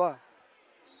Slava,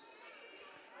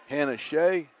 Hannah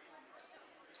Shea,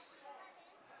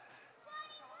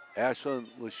 Ashlyn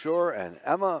LaSure, and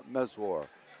Emma Meswar.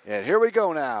 And here we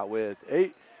go now with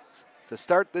 8 to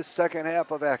start this second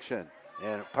half of action.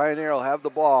 And Pioneer will have the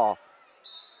ball.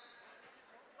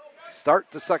 Start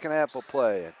the second half of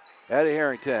play. And Addie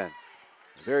Harrington,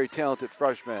 a very talented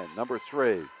freshman, number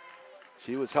 3.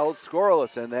 She was held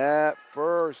scoreless in that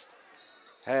first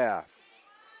half.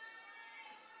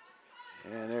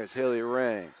 And there's Haley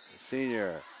Ring, the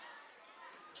senior.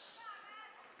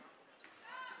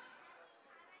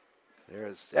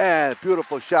 And a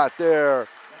beautiful shot there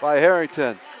by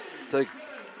Harrington to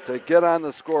get on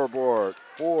the scoreboard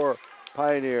for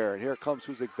Pioneer. And here comes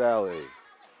Hoosac Valley.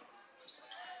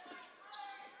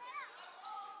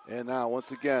 And now,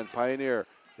 once again, Pioneer,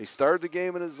 they started the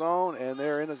game in a zone, and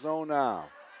they're in a zone now.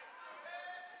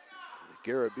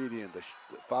 Garabedian, the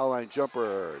foul line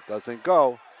jumper doesn't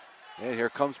go. And here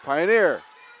comes Pioneer.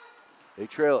 They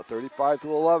trail it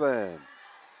 35-11.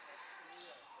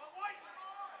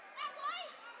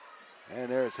 And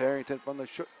there's Harrington from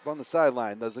the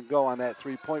sideline. Doesn't go on that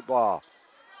three-point ball.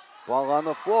 Ball on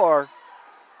the floor.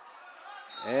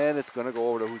 And it's going to go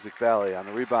over to Hoosac Valley on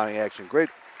the rebounding action. Great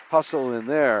hustle in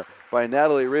there by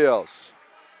Natalie Rios,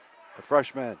 a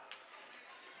freshman.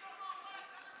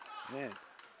 And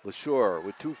LaSure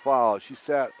with 2 fouls. She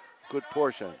sat a good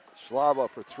portion. Schlaba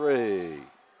for 3.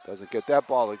 Doesn't get that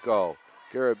ball to go.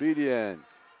 Garabedian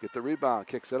get the rebound,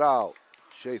 kicks it out.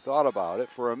 Shea thought about it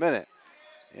for a minute.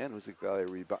 And Hoosac Valley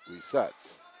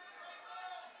resets.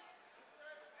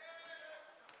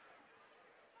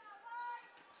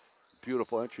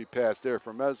 Beautiful entry pass there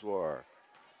from Meswar.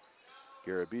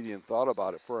 Garabedian thought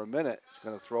about it for a minute. He's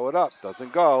going to throw it up.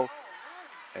 Doesn't go.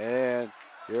 And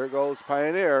here goes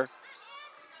Pioneer.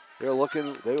 They look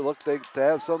to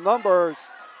have some numbers.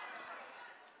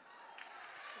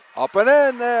 Up and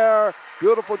in there.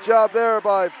 Beautiful job there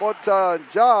by Fotan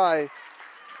Jai.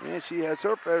 And she has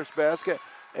her first basket.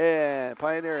 And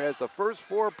Pioneer has the first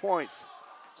 4 points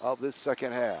of this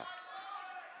second half.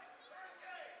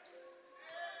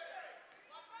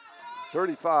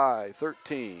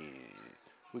 35-13.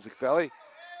 Hoosac Valley.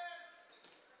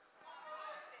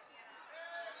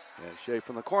 And Shea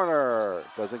from the corner.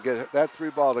 Doesn't get that 3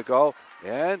 ball to go.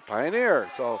 And Pioneer.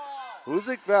 So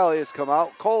Hoosac Valley has come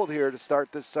out cold here to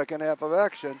start this second half of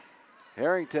action.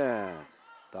 Harrington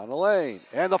down the lane.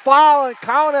 And the foul, and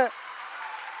count it.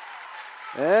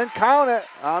 And count it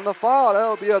on the foul.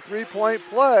 That'll be a 3-point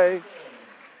play.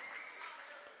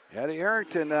 Addie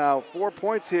Harrington now 4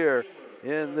 points here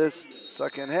in this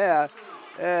second half.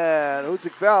 And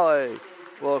Hoosac Valley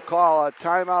will call a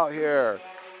timeout here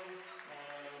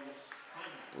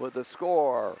with the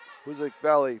score. Hoosac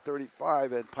Valley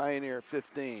 35 and Pioneer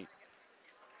 15.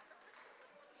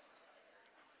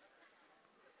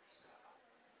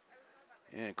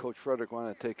 And Coach Frederick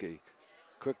wanted to take a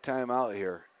quick timeout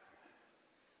here.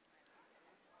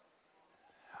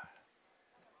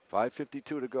 5:52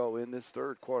 to go in this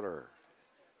third quarter.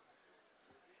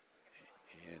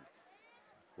 And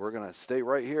we're going to stay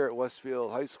right here at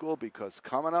Westfield High School because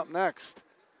coming up next,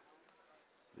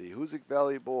 the Hoosac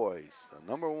Valley boys,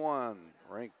 the #1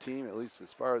 ranked team, at least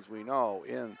as far as we know,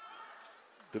 in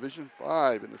Division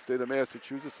 5 in the state of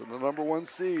Massachusetts, and the #1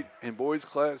 seed in boys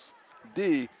Class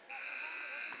D,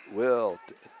 will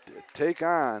take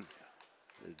on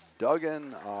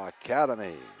Duggan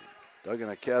Academy. Duggan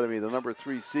Academy, the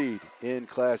 #3 seed in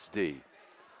Class D.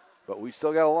 But we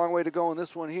still got a long way to go in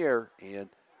this one here. And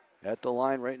at the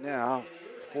line right now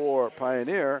for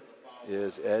Pioneer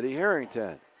is Addie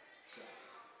Harrington.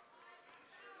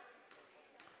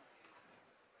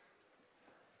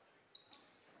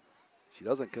 She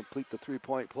doesn't complete the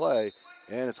 3-point play,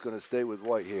 and it's going to stay with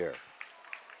White here.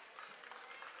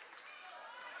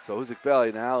 So Hoosac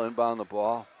Valley now inbound the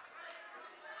ball.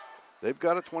 They've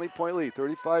got a 20-point lead,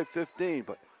 35-15,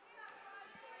 but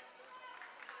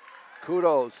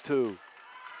kudos to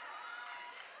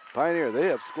Pioneer. They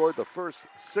have scored the first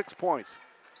 6 points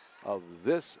of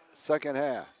this second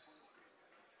half.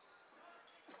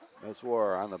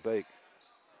 Meswar on the bake.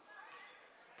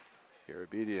 Here,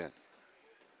 obedient.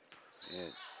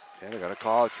 And they're going to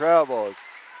call a travel. As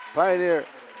Pioneer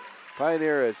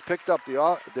has picked up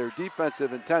their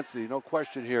defensive intensity, no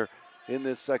question here in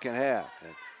this second half.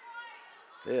 And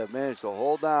they have managed to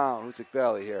hold down Hoosac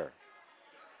Valley here.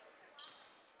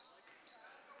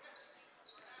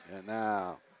 And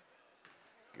now,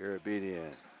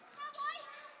 Garabedian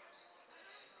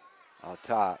on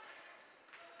top.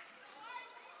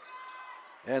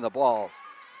 And the ball's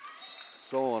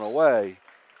stolen away.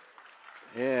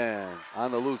 And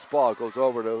on the loose ball, it goes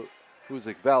over to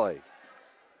Hoosac Valley.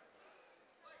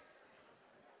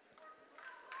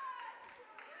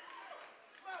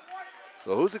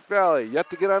 So Hoosac Valley yet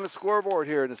to get on the scoreboard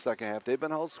here in the second half. They've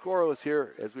been held scoreless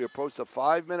here as we approach the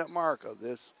 5-minute mark of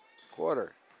this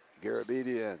quarter.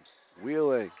 Garabedian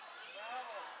wheeling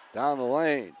down the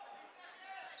lane.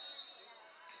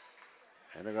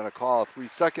 And they're going to call a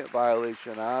 3-second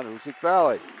violation on Hoosac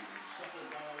Valley.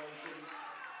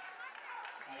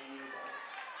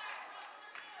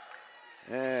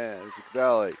 And Hoosac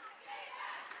Valley.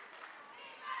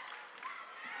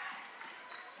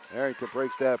 Harrington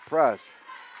breaks that press.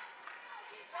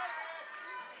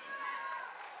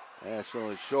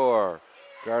 Ashley Shore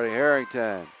guarding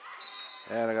Harrington.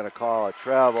 And they're going to call a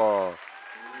travel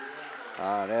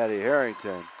on Addie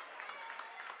Harrington.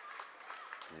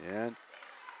 And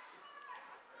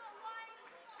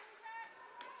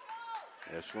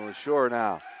Ashley Shore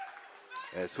now.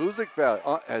 As Hoosac Valley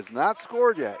has not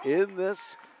scored yet in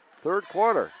this third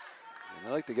quarter. And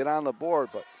they like to get on the board,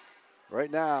 but right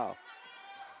now,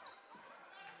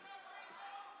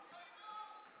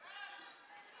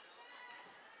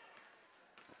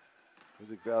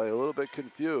 Hoosac Valley a little bit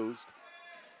confused.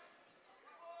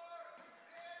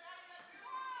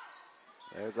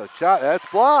 There's a shot, that's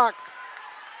blocked.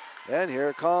 And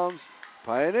here comes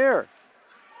Pioneer.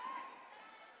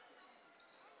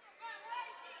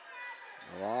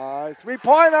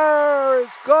 Three-pointer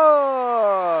is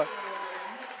good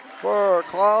for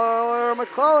Claire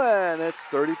McClellan. It's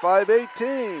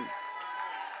 35-18.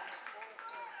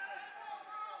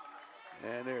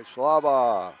 And here's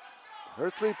Schlaba. Her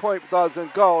three-point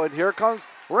doesn't go, and here comes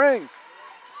Ring.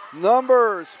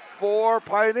 Numbers for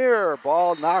Pioneer.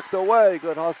 Ball knocked away.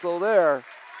 Good hustle there.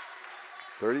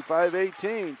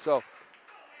 35-18. So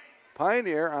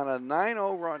Pioneer on a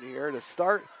 9-0 run here to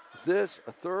start this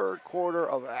third quarter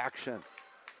of action.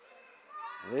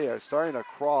 They are starting to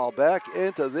crawl back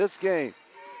into this game.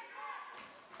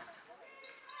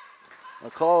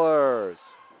 McCullers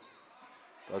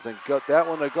doesn't get that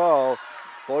one to go.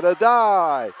 For the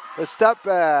die. The step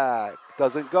back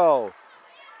doesn't go.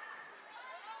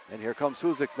 And here comes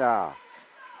Hoosac now.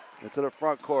 Into the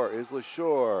front court is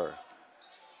LeSure.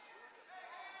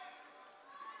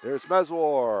 There's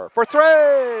Meswar for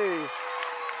three.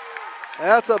 And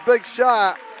that's a big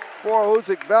shot for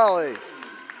Hoosac Valley.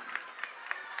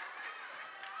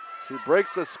 She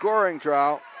breaks the scoring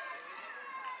drought.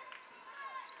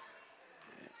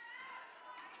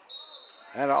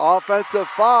 And an offensive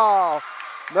foul.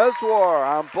 Meswar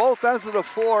on both ends of the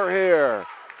floor here.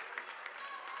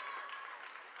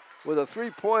 With a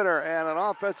three-pointer and an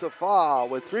offensive foul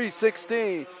with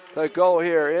 3:16 to go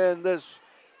here in this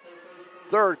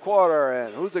third quarter.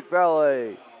 And Hoosac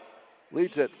Valley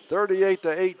leads it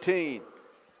 38-18.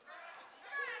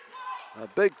 A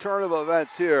big turn of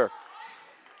events here.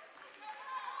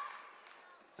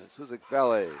 It's Hoosac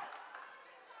Valley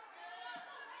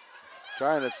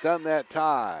trying to stem that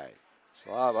tie.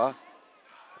 Slava,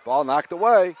 ball knocked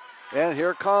away, and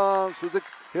here comes Hoosac.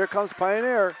 Here comes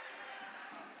Pioneer.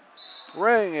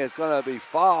 Ring is going to be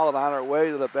fouled on her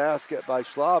way to the basket by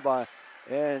Schlaba,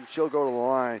 and she'll go to the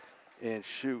line and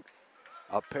shoot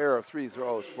a pair of free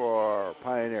throws for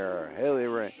Pioneer. Haley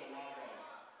Ring.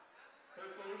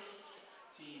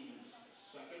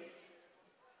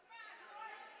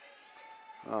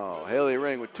 Oh, Haley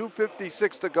Ring with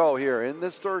 2:56 to go here in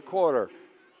this third quarter.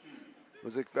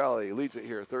 Hoosac Valley leads it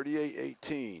here,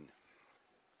 38-18.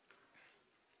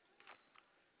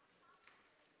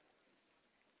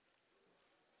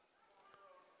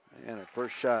 And her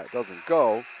first shot doesn't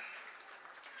go.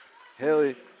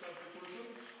 Haley.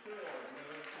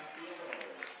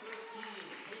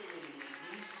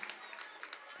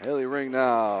 Haley Ring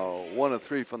now, 1 of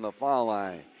 3 from the foul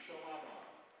line.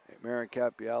 Maren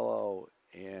Capiello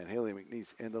and Haley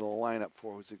McNeese into the lineup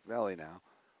for Hoosac Valley now.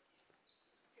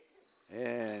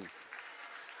 And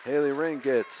Haley Ring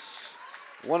gets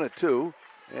 1 of 2,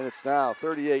 and it's now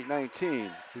 38-19.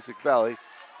 Hoosac Valley,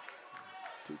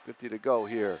 2:50 to go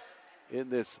here in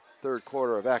this third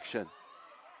quarter of action.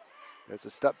 There's a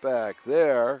step back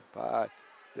there by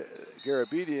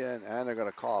Garabedian, and they're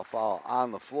going to call a foul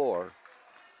on the floor.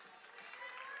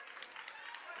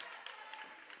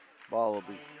 Ball will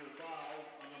be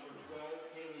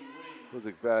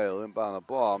Hoosac Valley will inbound the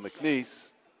ball. McNeese.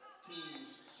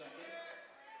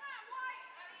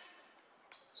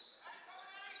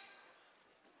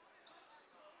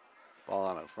 Ball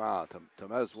on in front to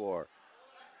Meswar.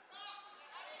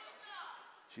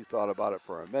 She thought about it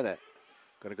for a minute.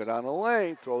 Going to go down the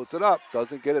lane, throws it up,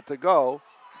 doesn't get it to go.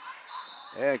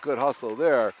 And good hustle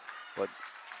there, but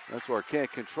Meswar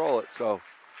can't control it, so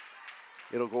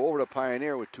it'll go over to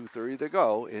Pioneer with 2:30 to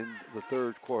go in the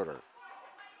third quarter.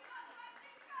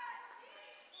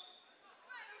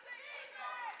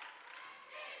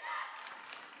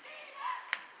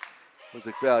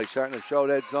 Hoosac Valley starting to show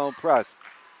that zone press.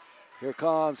 Here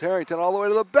comes Harrington all the way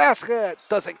to the basket.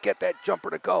 Doesn't get that jumper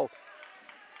to go.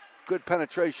 Good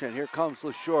penetration. Here comes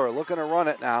LeSure looking to run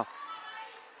it now.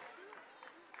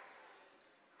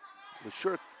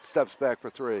 LeSure steps back for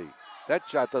three. That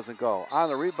shot doesn't go. On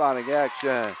the rebounding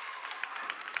action,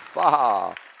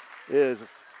 foul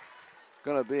is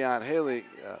going to be on Haley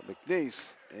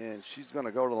McNeese, and she's going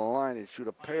to go to the line and shoot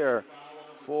a pair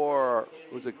for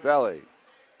Hoosac Valley.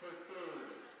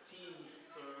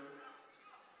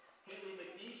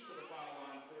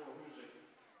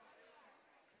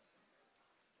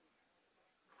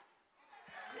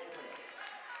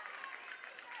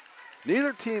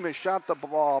 Neither team has shot the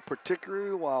ball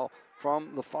particularly well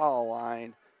from the foul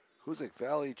line. Hoosac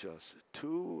Valley just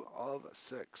 2 of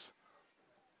 6.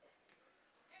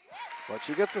 But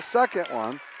she gets a second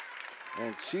one,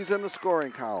 and she's in the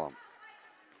scoring column.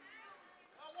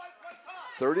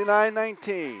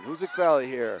 39-19, Hoosac Valley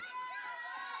here.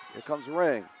 Here comes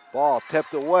Ring. Ball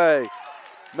tipped away.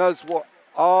 Meswar,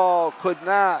 could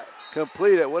not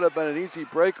complete it. Would have been an easy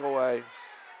breakaway.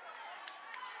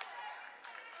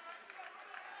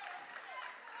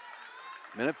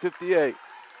 Minute 58.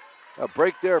 A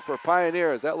break there for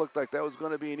Pioneers. That looked like that was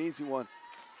going to be an easy one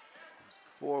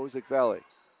for Hoosac Valley.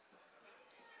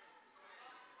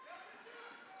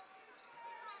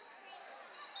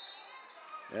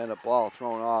 And a ball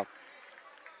thrown off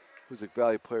Hoosac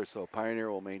Valley player, so Pioneer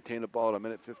will maintain the ball at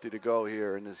 1:50 to go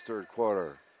here in this third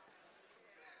quarter.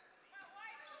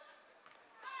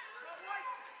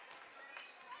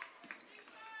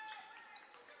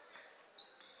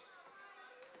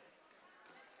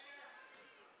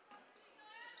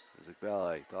 Hoosac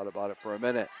Valley thought about it for a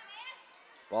minute.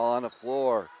 Ball on the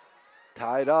floor,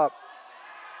 tied up,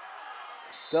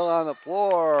 still on the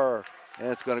floor, and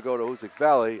it's going to go to Hoosac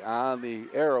Valley on the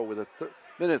arrow with a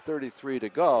 1:33 to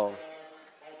go.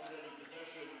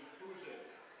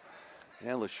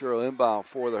 And LaSure inbound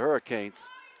for the Hurricanes.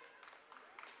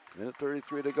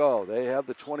 1:33 to go. They have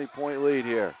the 20-point lead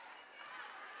here.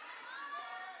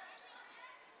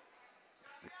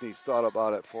 McNeese thought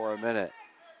about it for a minute.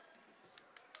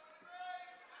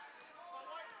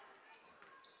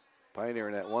 Pioneer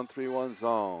in that 1-3-1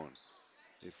 zone.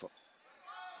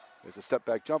 There's a step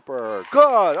back jumper.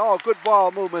 Good. Oh, good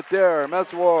ball movement there.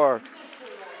 Meswar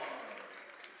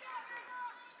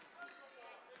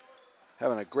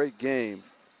having a great game.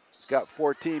 He's got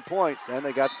 14 points, and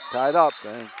they got tied up,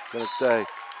 and going to stay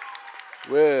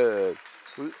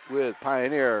with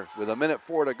Pioneer with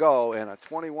 1:04 to go and a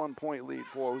 21-point lead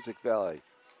for Hoosac Valley.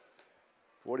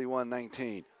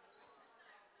 41-19.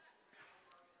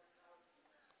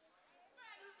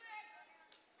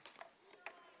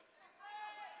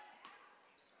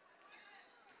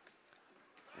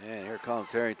 And here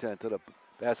comes Harrington to the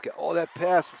basket. Oh, that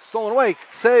pass stolen away.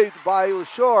 Saved by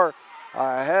LaSure.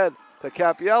 Ahead to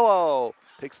Capiello.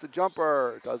 Takes the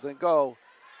jumper. Doesn't go.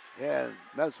 And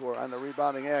Meswar on the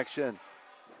rebounding action.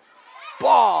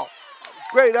 Ball.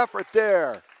 Great effort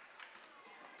there.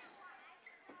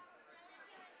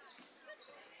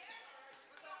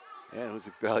 And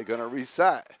Hoosac Valley going to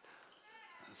reset.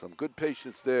 Some good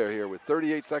patience there here with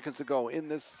 38 seconds to go in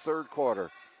this third quarter.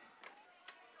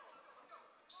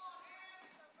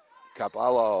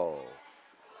 Capiello.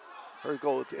 Her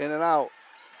goes in and out.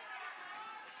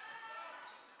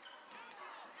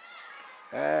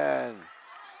 And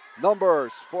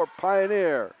numbers for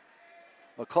Pioneer.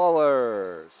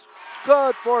 McCullers.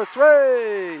 Good for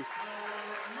three.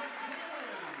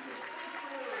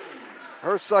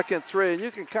 Her second three, and you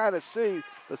can kind of see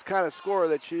this kind of scorer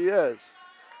that she is.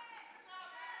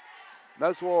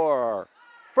 Meswar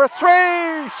for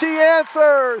three. She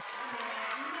answers.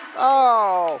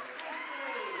 Oh.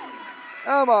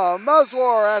 Emma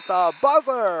Meswar at the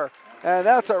buzzer. And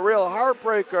that's a real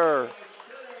heartbreaker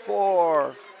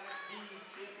for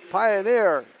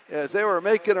Pioneer as they were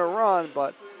making a run,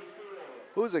 but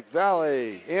Hoosac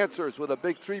Valley answers with a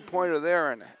big three-pointer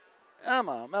there, and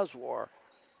Emma Meswar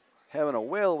having a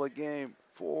whale of a game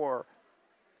for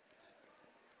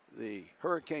the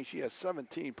Hurricanes. She has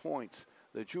 17 points,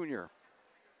 the junior,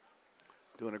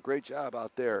 doing a great job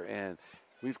out there, and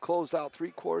we've closed out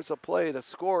 3 quarters of play. The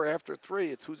score after 3,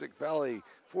 it's Hoosac Valley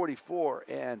 44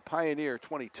 and Pioneer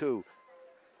 22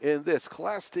 in this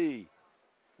Class D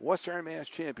Western Mass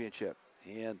Championship.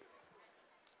 And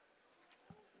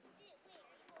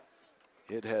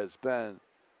it has been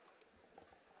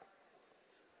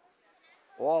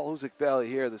all Hoosac Valley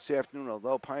here this afternoon,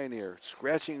 although Pioneer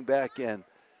scratching back in,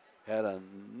 had a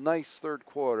nice third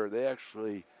quarter. They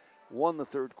actually won the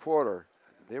third quarter.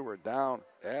 They were down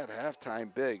at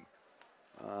halftime big,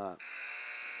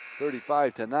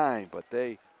 35-9, but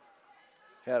they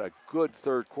had a good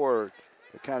third quarter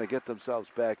to kind of get themselves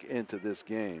back into this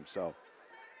game. So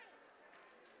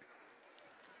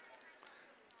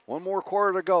one more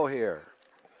quarter to go here.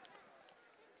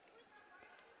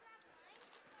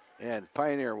 And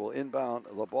Pioneer will inbound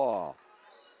the ball.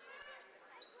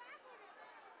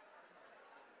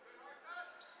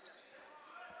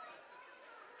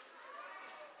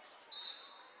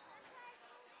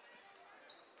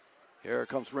 Here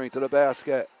comes Ring to the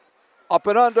basket. Up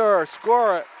and under,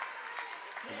 score it.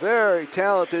 Very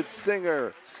talented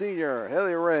singer, senior,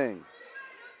 Haley Ring.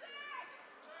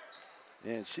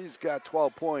 And she's got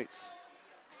 12 points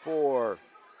for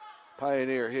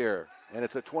Pioneer here. And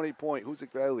it's a 20-point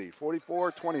Hoosac Valley lead,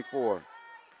 44-24.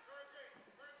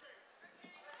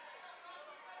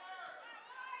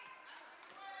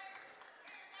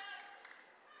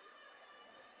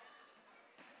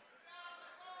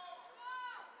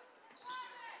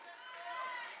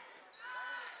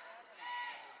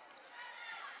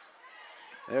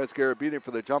 There's Garabedian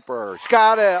for the jumper. She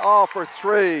got it, all for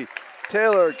 3.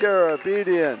 Taylor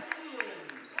Garabedian.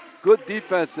 Good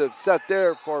defensive set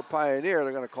there for Pioneer.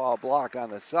 They're going to call a block on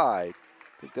the side.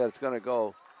 I think that it's going to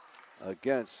go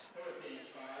against. Hurricanes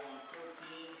foul on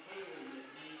 14, Haley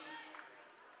McNeese.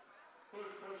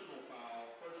 First personal foul,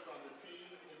 first on the team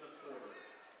in the quarter.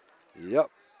 Yep,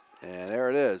 and there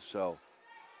it is. So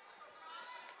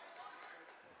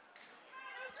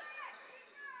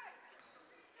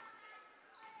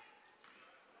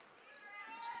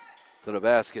to the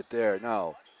basket there.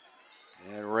 No.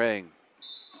 And Ring.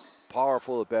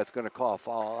 Powerful at bat's going to call a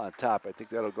foul on top. I think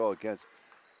that'll go against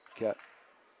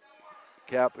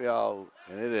Capio,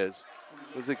 and it is.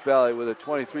 Hoosac Valley with a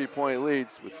 23-point lead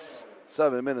with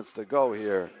 7 minutes to go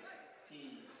here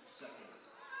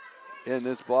in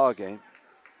this ball game.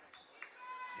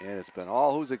 And it's been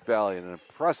all Hoosac Valley, an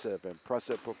impressive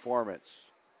performance.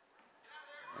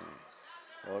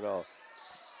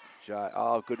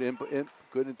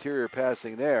 Good interior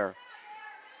passing there.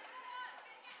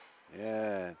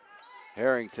 And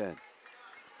Harrington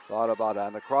thought about it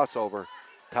on the crossover,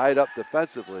 tied up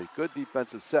defensively. Good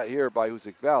defensive set here by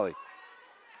Hoosac Valley.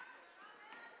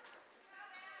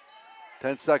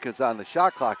 10 seconds on the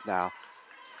shot clock now.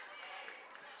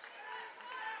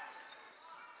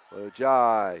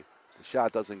 Ojai, the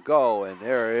shot doesn't go, and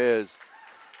there is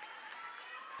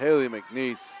Haley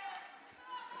McNeese.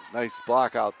 Nice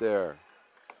block out there.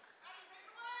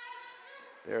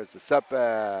 There's the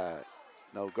setback.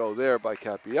 No go there by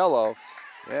Capiello.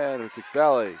 And Hoosac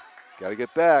Valley got to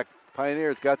get back.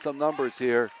 Pioneers got some numbers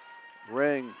here.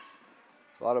 Ring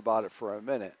thought about it for a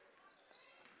minute.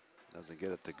 Doesn't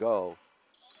get it to go.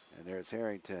 And there's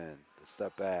Harrington, the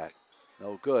step back.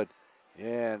 No good.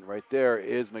 And right there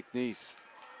is McNeese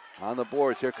on the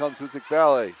boards. Here comes Hoosac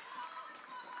Valley.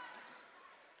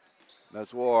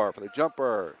 Meswar for the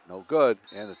jumper. No good.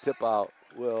 And the tip out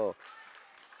will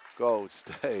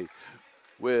stay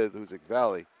with Hoosac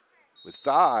Valley with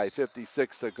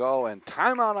 5:56 to go, and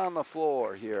timeout on the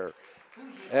floor here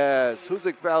as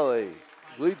Hoosac Valley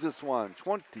leads this one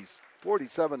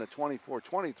 47 to 24,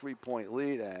 23-point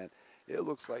lead, and it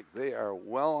looks like they are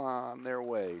well on their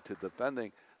way to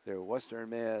defending their Western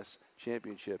Mass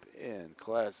Championship in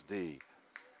Class D.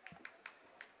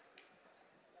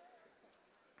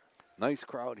 Nice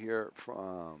crowd here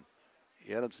from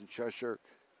Adams and Cheshire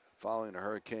following the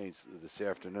Hurricanes this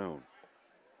afternoon.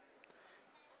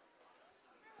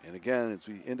 And again, as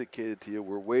we indicated to you,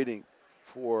 we're waiting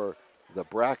for the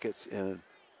brackets in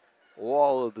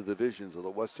all of the divisions of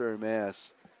the Western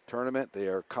Mass tournament. They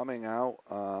are coming out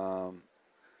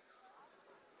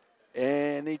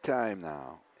anytime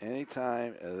now.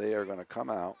 Anytime they are going to come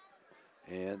out,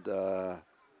 and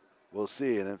we'll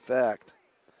see. And in fact,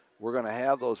 we're going to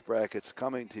have those brackets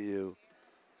coming to you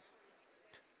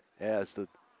as the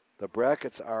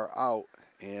brackets are out,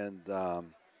 and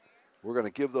we're going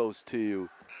to give those to you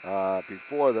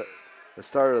before the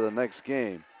start of the next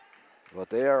game. But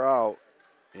they are out,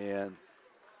 and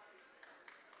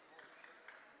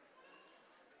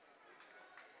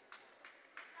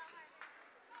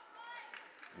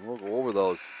we'll go over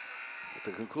those at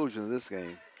the conclusion of this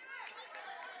game.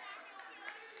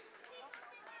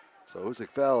 So Hoosac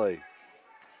Valley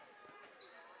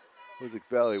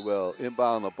will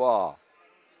inbound the ball.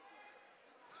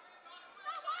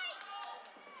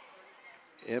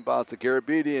 Inbounds to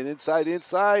Garabedian inside,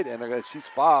 and she's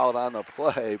fouled on the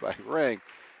play by Ring.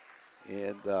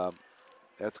 And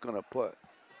that's going to put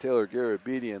Taylor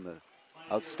Garabedian, the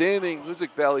outstanding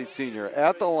Hoosac Valley senior,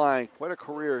 at the line. Quite a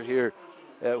career here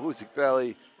at Hoosac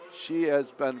Valley. She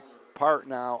has been part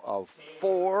now of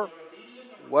 4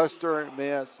 Western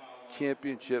Mass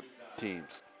Championship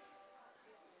teams.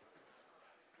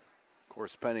 Of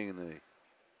course, pending in the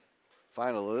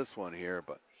final of this one here,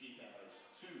 but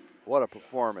what a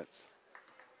performance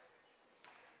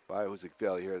by Hoosac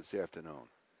Valley here this afternoon.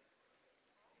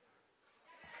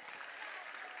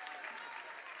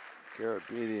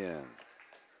 Garabedian,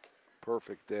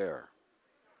 perfect there.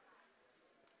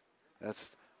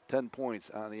 That's 10 points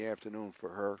on the afternoon for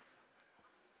her.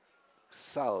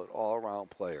 Solid all-around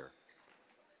player.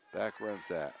 Back runs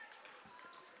that.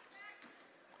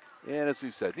 And as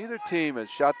we've said, neither team has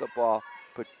shot the ball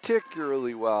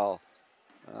particularly well.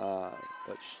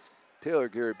 But Taylor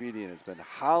Garabedian has been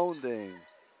hounding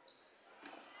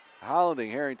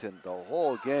Harrington the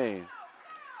whole game.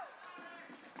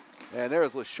 And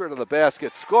there's LeSure to the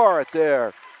basket. Score it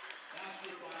there.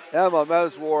 Emma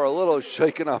Meswar a little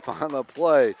shaken up on the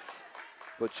play,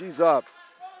 but she's up.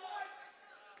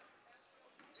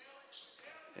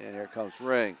 And here comes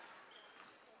Ring.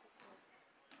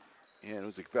 And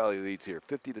Hoosac Valley leads here,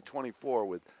 50 to 24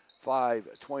 with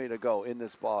 5:20 to go in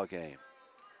this ball game.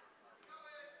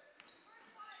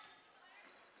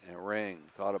 And Ring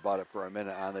thought about it for a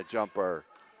minute on the jumper.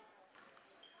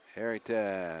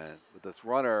 Harrington with this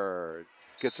runner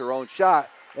gets her own shot,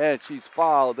 and she's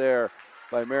fouled there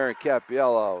by Marin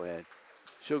Capiello, and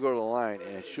she'll go to the line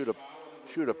and shoot a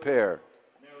pair.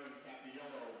 Marin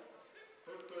Capiello,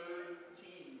 her third,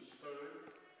 team's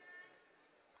third.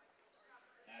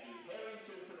 Adding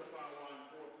Harrington to the foul line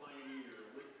for Pioneer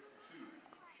with 2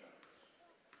 shots.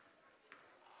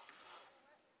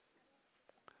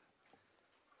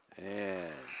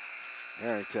 And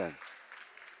Harrington.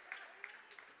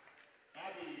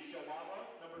 Abby Shalala,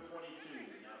 number 22,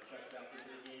 now checked out into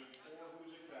the game for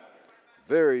Hoosac Valley.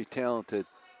 Very talented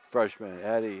freshman,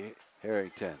 Addie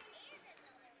Harrington.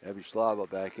 Abby Shalala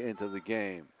back into the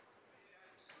game.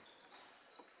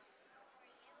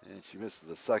 And she misses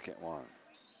the second one.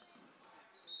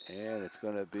 And it's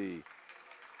going to be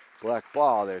black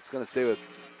ball there. It's going to stay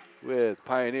with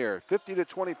Pioneer.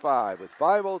 50-25 with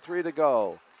 5:03 to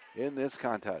go in this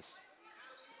contest.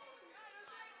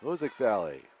 Hoosac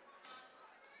Valley.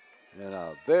 And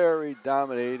a very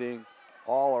dominating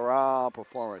all-around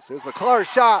performance. There's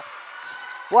McCulloug's shot.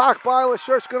 Blocked by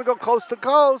LaSure. She's going to go coast to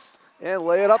coast and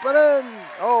lay it up and in.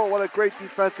 Oh, what a great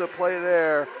defensive play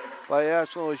there by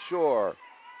Ashley LaSure.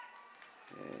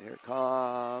 And here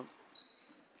comes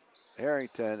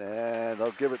Harrington, and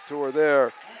they'll give it to her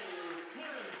there.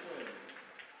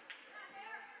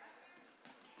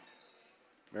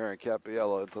 Marin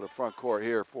Capiello into the front court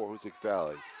here for Hoosac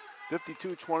Valley.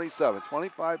 52-27,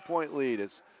 25-point lead.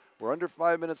 We're under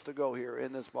 5 minutes to go here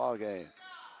in this ball game.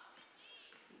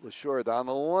 LaSure down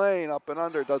the lane, up and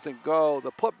under, doesn't go.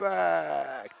 The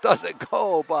putback doesn't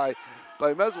go by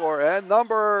Meswar, and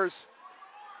numbers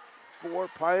for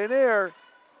Pioneer.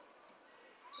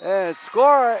 And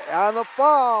score it on the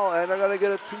foul, and they're going to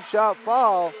get a 2-shot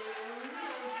foul.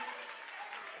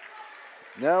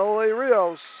 Natalie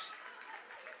Rios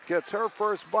gets her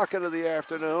first bucket of the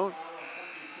afternoon.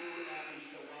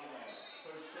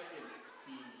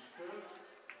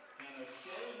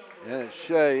 And it's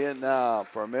Shea in now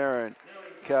for Marin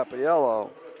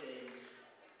Capiello.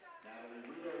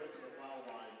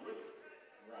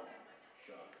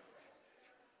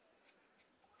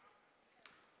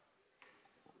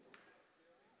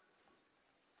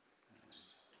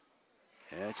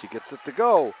 And she gets it to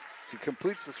go. She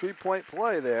completes the 3-point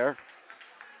play there.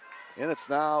 And it's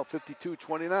now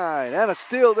 52-29. And a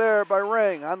steal there by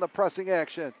Ring on the pressing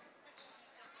action.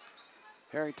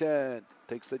 Harrington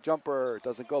takes the jumper,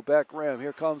 doesn't go back rim.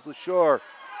 Here comes LaSure.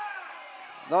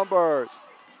 Numbers.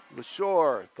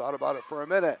 LaSure thought about it for a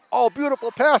minute. Oh,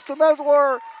 beautiful pass to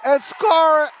Meswar and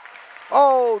score it.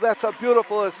 Oh, that's a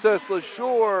beautiful assist.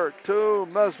 LaSure to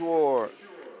Meswar.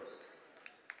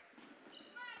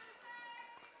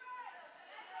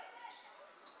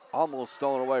 Almost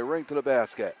stolen away. Ring to the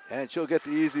basket. And she'll get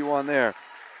the easy one there.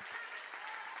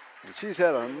 And she's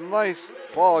had a nice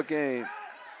ball game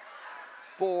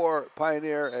for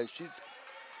Pioneer, and she's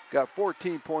got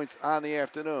 14 points on the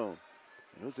afternoon.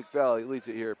 And Hoosac Valley leads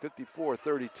it here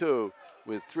 54-32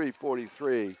 with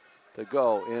 3:43 to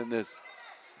go in this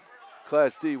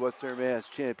Class D Western Mass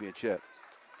Championship.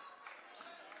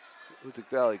 Hoosac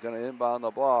Valley going to inbound the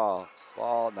ball.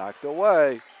 Ball knocked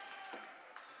away.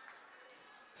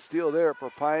 Steal there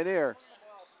for Pioneer.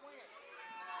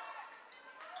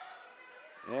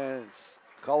 And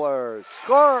Colors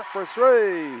score for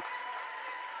 3.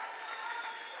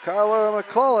 Kyler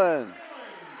McClellan.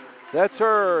 That's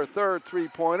her third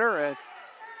 3-pointer, and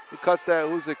it cuts that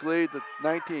Hoosac lead to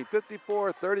 19,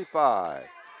 54-35.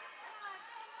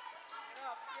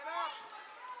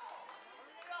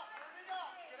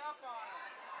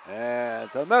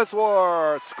 And to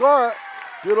Meswar, score it.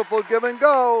 Beautiful give and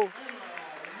go.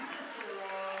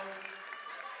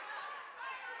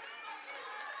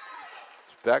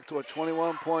 It's back to a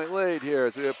 21-point lead here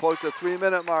as we approach the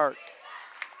 3-minute mark.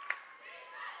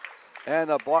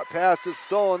 And a pass is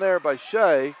stolen there by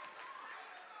Shea.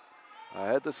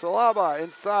 Ahead to Salaba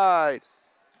inside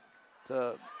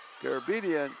to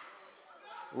Garabedian.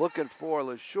 Looking for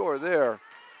LaSure there.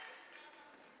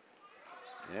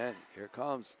 And here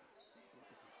comes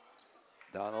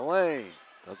down the lane.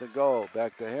 Doesn't go.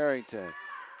 Back to Harrington.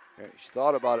 She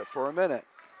thought about it for a minute.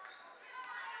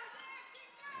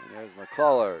 And there's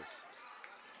McCullers.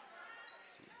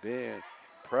 Being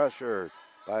pressured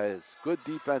by his good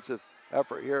defensive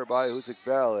effort here by Hoosac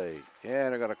Valley.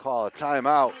 And they're going to call a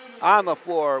timeout on the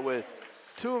floor with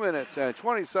 2 minutes and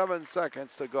 27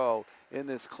 seconds to go in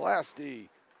this Class D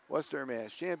Western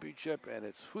Mass Championship. And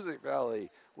it's Hoosac Valley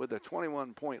with a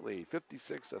 21-point lead,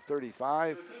 56-35. Attention,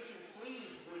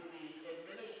 please, with the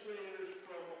administrators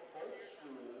from both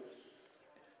schools.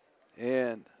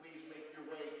 And please make your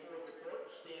way toward the court.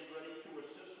 Stand ready to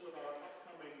assist with our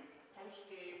upcoming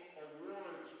post-game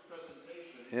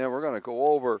And we're going to go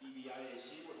over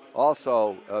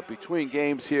also between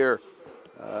games here.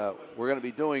 We're going to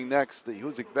be doing next the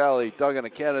Hoosac Valley Duggan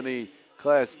Academy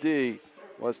Class D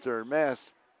Western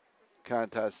Mass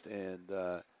contest, and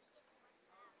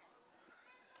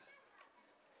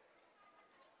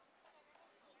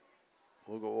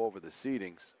we'll go over the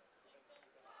seedings.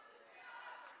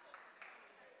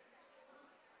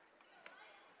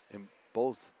 In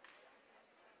both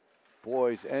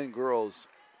boys and girls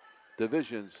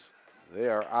divisions, they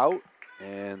are out,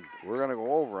 and we're going to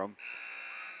go over them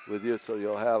with you so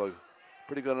you'll have a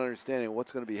pretty good understanding of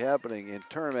what's going to be happening in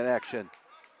tournament action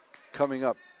coming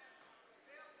up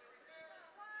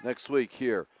next week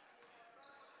here.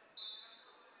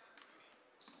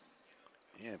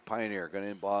 And Pioneer going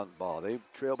to inbound the ball. They've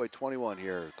trailed by 21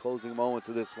 here. Closing moments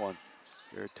of this one.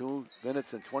 There are 2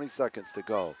 minutes and 20 seconds to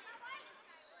go.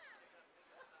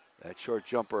 That short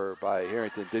jumper by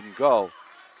Harrington didn't go.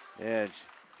 And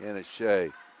Hannah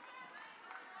Shea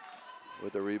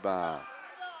with the rebound.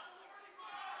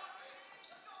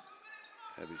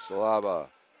 Abby Salaba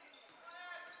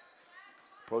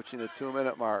approaching the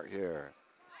 2-minute mark here.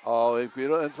 Oh,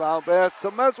 inbound pass to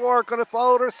Meswar, going to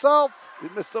follow it herself. He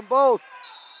missed them both.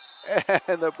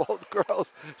 And they're both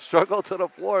girls struggle to the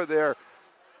floor there.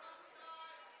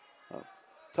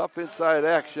 Tough inside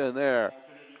action there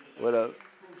with a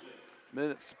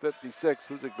minutes 56,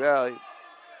 Hoosac Valley.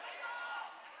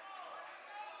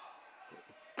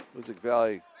 Hoosac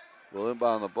Valley will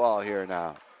inbound the ball here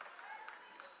now.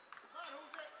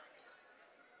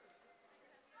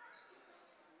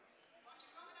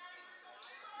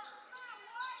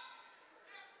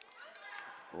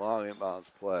 Long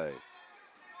inbounds play.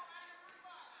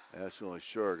 National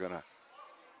Assure going to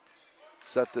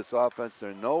set this offense.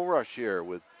 There's no rush here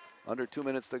with under 2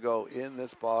 minutes to go in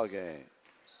this ball game.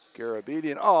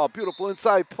 Garabedian, oh, beautiful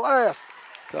inside pass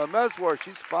to Meswar.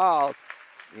 She's fouled,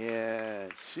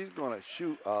 and she's going to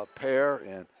shoot a pair.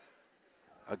 And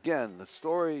again, the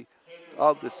story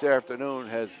of this afternoon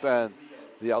has been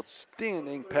the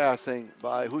outstanding passing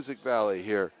by Hoosac Valley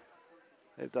here.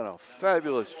 They've done a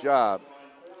fabulous job.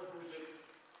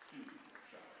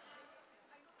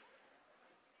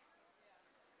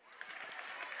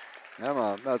 Come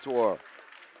on, Meswar.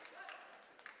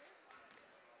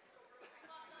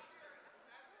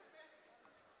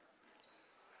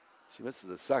 She misses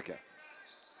the second.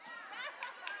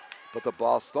 But the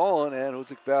ball stolen, and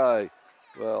Hoosac Valley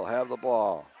will have the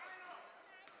ball.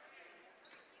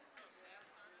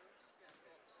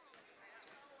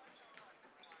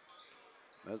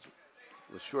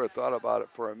 LaSure thought about it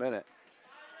for a minute.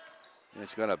 And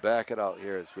it's going to back it out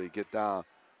here as we get down.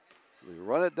 We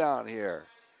run it down here.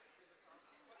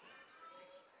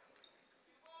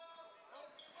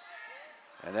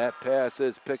 And that pass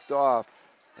is picked off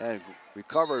and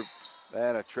recovered,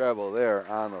 and a travel there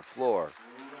on the floor.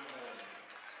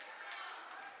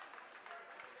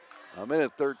 A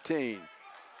minute 13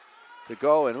 to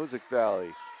go, and Hoosac Valley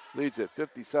leads at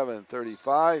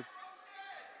 57-35.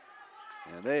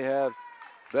 And they have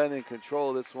been in control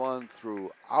of this one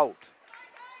throughout.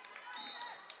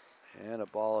 And a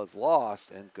ball is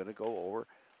lost and going to go over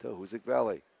to Hoosac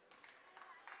Valley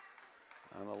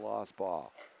on a lost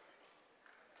ball.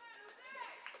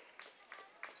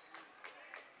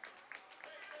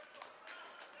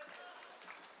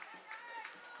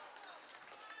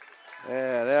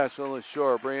 And Ashland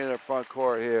LaShore bringing it front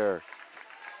court here.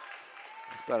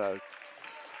 It's been a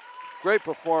great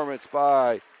performance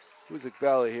by Hoosac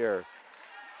Valley here.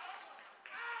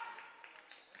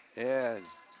 And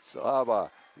Salaba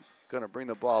going to bring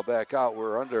the ball back out.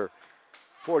 We're under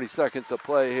 40 seconds to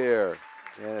play here.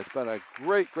 And it's been a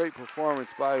great, great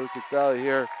performance by Hoosac Valley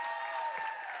here.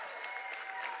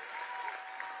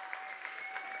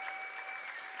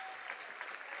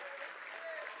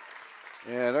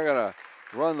 And they're going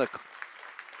to run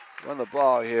the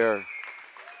ball here.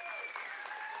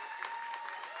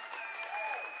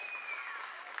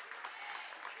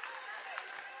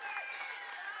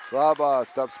 Saba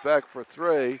steps back for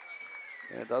three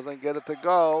and doesn't get it to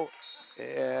go.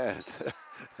 And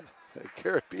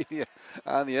Caribbean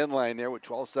on the end line there with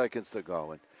 12 seconds to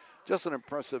go. And just an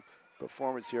impressive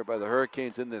performance here by the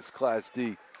Hurricanes in this Class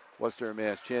D Western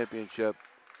Mass Championship.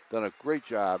 Done a great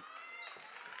job.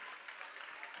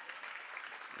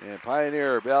 And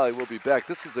Pioneer Valley will be back.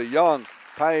 This is a young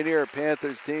Pioneer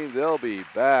Panthers team. They'll be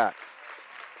back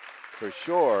for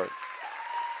sure.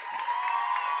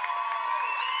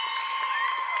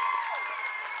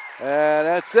 And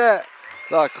that's it.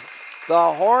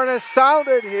 The horn has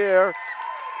sounded here,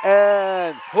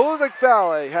 and Hoosac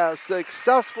Valley has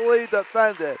successfully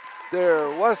defended their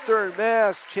Western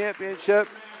Mass Championship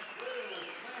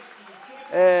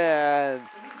and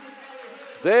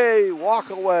they walk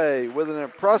away with an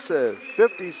impressive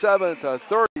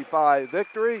 57-35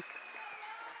 victory.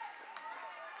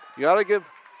 You got to give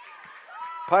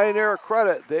Pioneer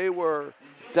credit. They were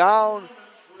down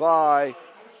by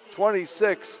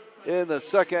 26 in the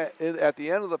second, at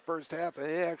the end of the first half, and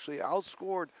they actually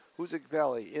outscored Hoosac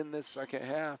Valley in this second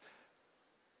half.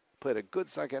 Played a good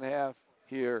second half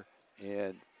here,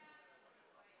 and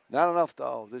not enough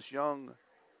though. This young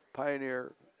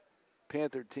Pioneer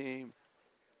Panther team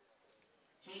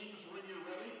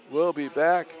will be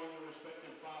back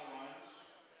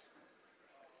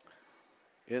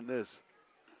in this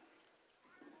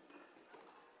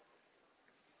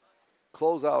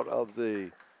closeout of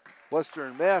the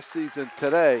Western Mass season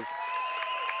today.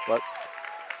 But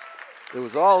it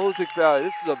was all Hoosac Valley.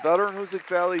 This is a veteran Hoosac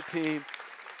Valley team.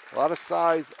 A lot of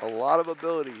size, a lot of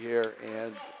ability here,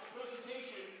 and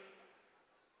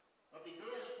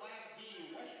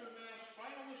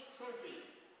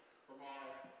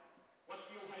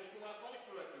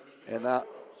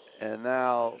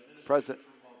now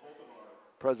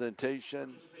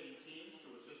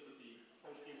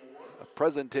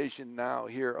presentation now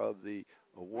here of the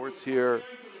awards here.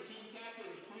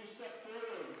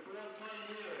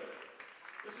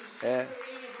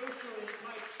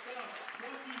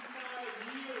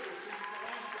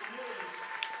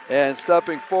 And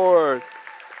stepping forward,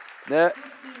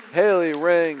 Haley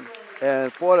Ring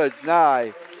and Forta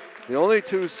Nye, the only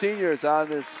two seniors on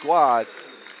this squad.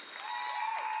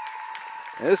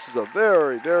 And this is a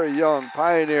very, very young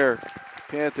Pioneer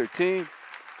Panther team,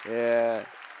 and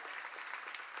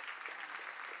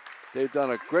they've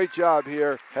done a great job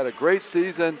here, had a great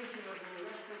season.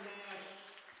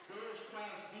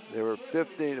 They were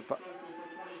 15.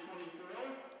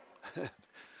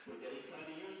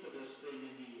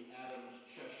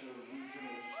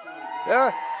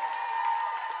 Yeah.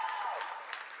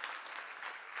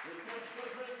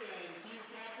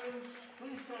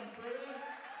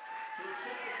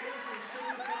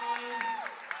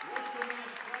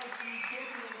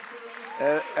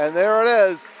 And there it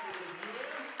is.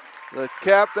 The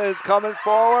captain's coming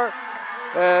forward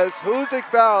as Hoosac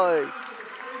Valley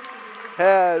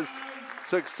has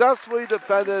successfully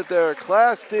defended their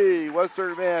Class D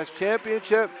Western Mass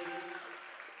Championship.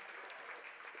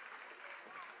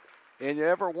 And you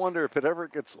ever wonder if it ever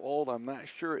gets old? I'm not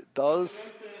sure it does.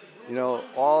 You know,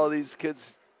 all of these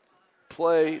kids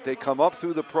play, they come up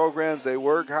through the programs, they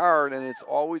work hard, and it's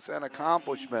always an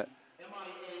accomplishment.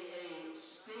 MIAA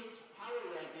state power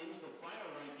rankings, the final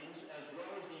rankings, as well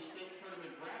as the state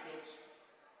tournament brackets,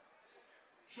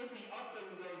 should be up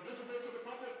and visible to the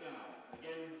public now.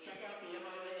 Again, check out the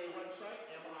MIAA website,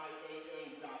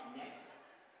 MIAA.net.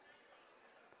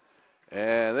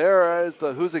 And there is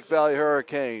the Hoosac Valley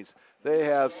Hurricanes. They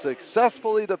have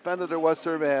successfully defended their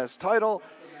Western Mass title.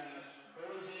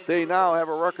 They now have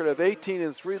a record of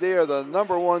 18-3. They are the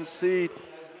 #1 seed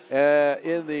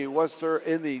in the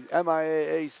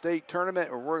MIAA state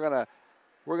tournament. And we're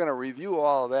gonna review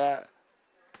all of that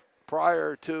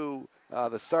prior to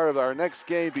the start of our next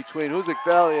game between Hoosac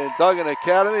Valley and Duggan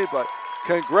Academy. But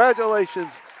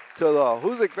congratulations to the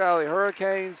Hoosac Valley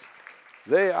Hurricanes.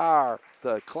 They are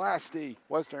the Class D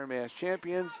Western Mass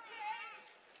champions.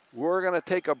 We're going to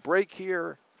take a break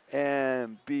here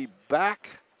and be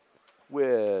back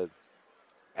with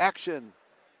action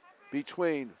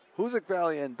between Hoosac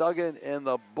Valley and Duggan in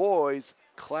the boys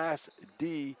Class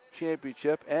D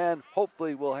championship, and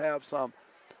hopefully we'll have some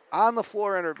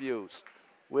on-the-floor interviews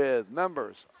with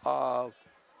members of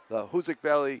the Hoosac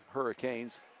Valley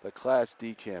Hurricanes, the Class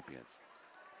D champions.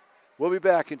 We'll be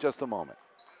back in just a moment.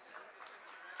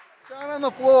 Down on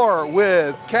the floor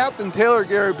with Captain Taylor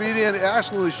Garabedian,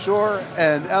 Ashley Shore,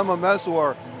 and Emma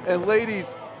Meswar. And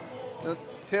ladies,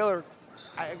 Taylor,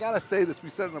 I gotta say this, we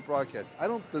said it in the broadcast.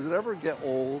 Does it ever get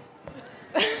old?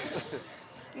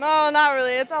 No, not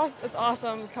really. It's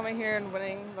awesome coming here and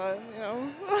winning, but you know.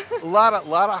 a lot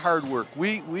of hard work.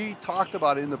 We talked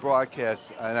about it in the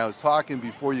broadcast, and I was talking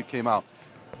before you came out.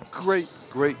 Great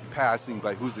passing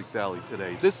by Hoosac Valley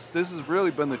today. This has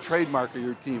really been the trademark of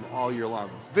your team all year long.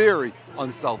 Very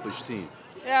unselfish team.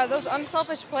 Yeah, those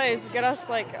unselfish plays get us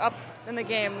like up in the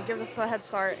game, gives us a head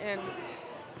start, and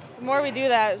the more we do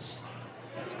that, it's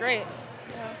great.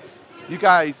 Yeah. You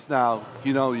guys now,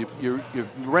 you know, you're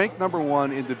ranked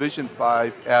 #1 in Division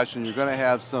 5, Ashland. You're going to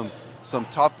have some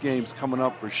tough games coming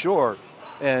up for sure.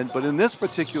 But in this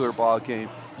particular ball game,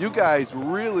 you guys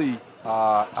really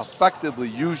effectively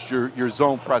used your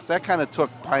zone press. That kind of took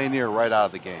Pioneer right out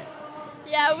of the game.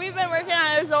 Yeah, we've been working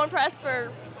on our zone press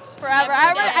for forever,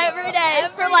 every day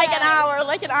for like an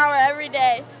hour every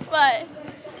day. But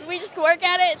we just work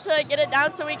at it to get it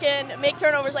down so we can make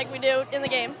turnovers like we do in the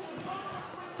game.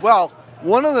 Well,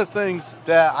 one of the things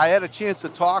that I had a chance to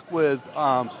talk with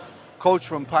Coach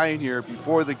from Pioneer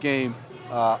before the game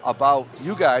about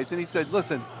you guys, and he said,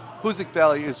 listen, Hoosac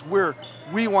Valley is where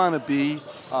we want to be.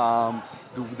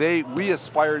 We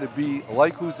aspire to be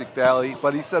like Hoosac Valley,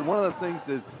 but he said one of the things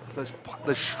is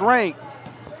the strength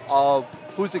of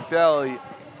Hoosac Valley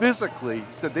physically. He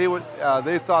said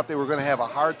they thought they were going to have a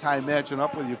hard time matching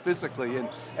up with you physically, and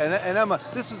Emma,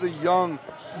 this is a young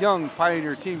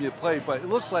Pioneer team you played, but it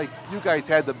looked like you guys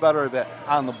had the better of it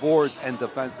on the boards and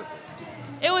defensively.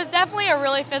 It was definitely a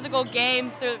really physical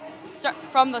game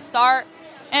from the start,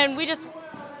 and we just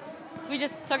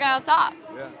took it out top.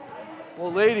 Yeah.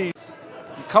 Well, ladies,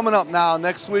 coming up now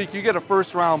next week, you get a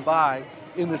first-round bye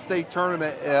in the state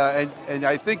tournament, and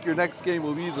I think your next game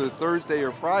will be either Thursday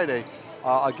or Friday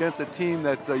against a team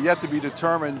that's yet to be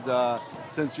determined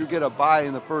since you get a bye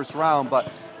in the first round.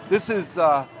 But this is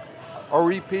a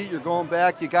repeat. You're going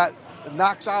back. You got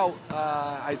knocked out,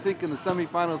 I think, in the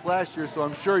semifinals last year, so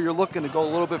I'm sure you're looking to go a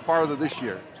little bit farther this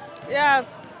year. Yeah,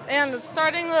 and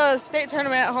starting the state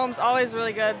tournament at home is always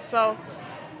really good. So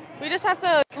we just have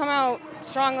to come out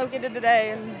strong like we did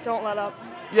today and don't let up.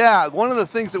 Yeah, one of the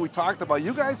things that we talked about,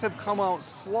 you guys have come out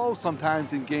slow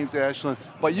sometimes in games at Ashland,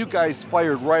 but you guys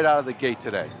fired right out of the gate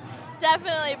today.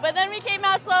 Definitely, but then we came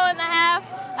out slow in the half.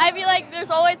 I feel like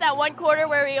there's always that one quarter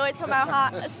where we always come out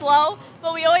hot, slow,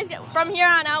 but we always get, from here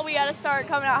on out, we got to start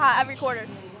coming out hot every quarter.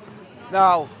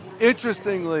 Now,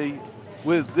 interestingly,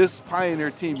 with this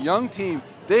Pioneer team, young team,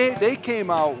 they came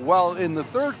out well in the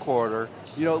third quarter.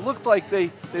 You know, it looked like they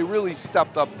really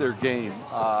stepped up their game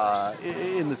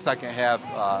in the second half,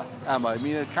 Emma. I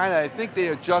mean, I think they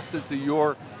adjusted to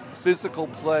your physical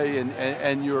play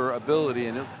and your ability,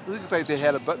 and it looked like they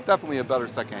had definitely a better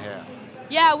second half.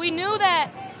 Yeah, we knew that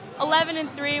 11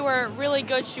 and 3 were really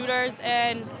good shooters,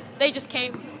 and they just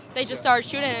started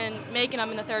shooting and making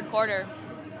them in the third quarter.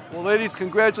 Well, ladies,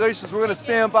 congratulations. We're going to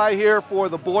stand by here for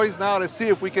the boys now to see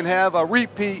if we can have a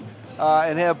repeat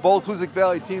and have both Hoosac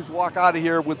Valley teams walk out of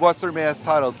here with Western Mass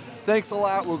titles. Thanks a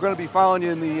lot. We're going to be following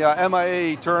you in the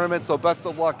MIA tournament, so best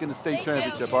of luck in the state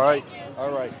championship, all right?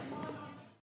 All right.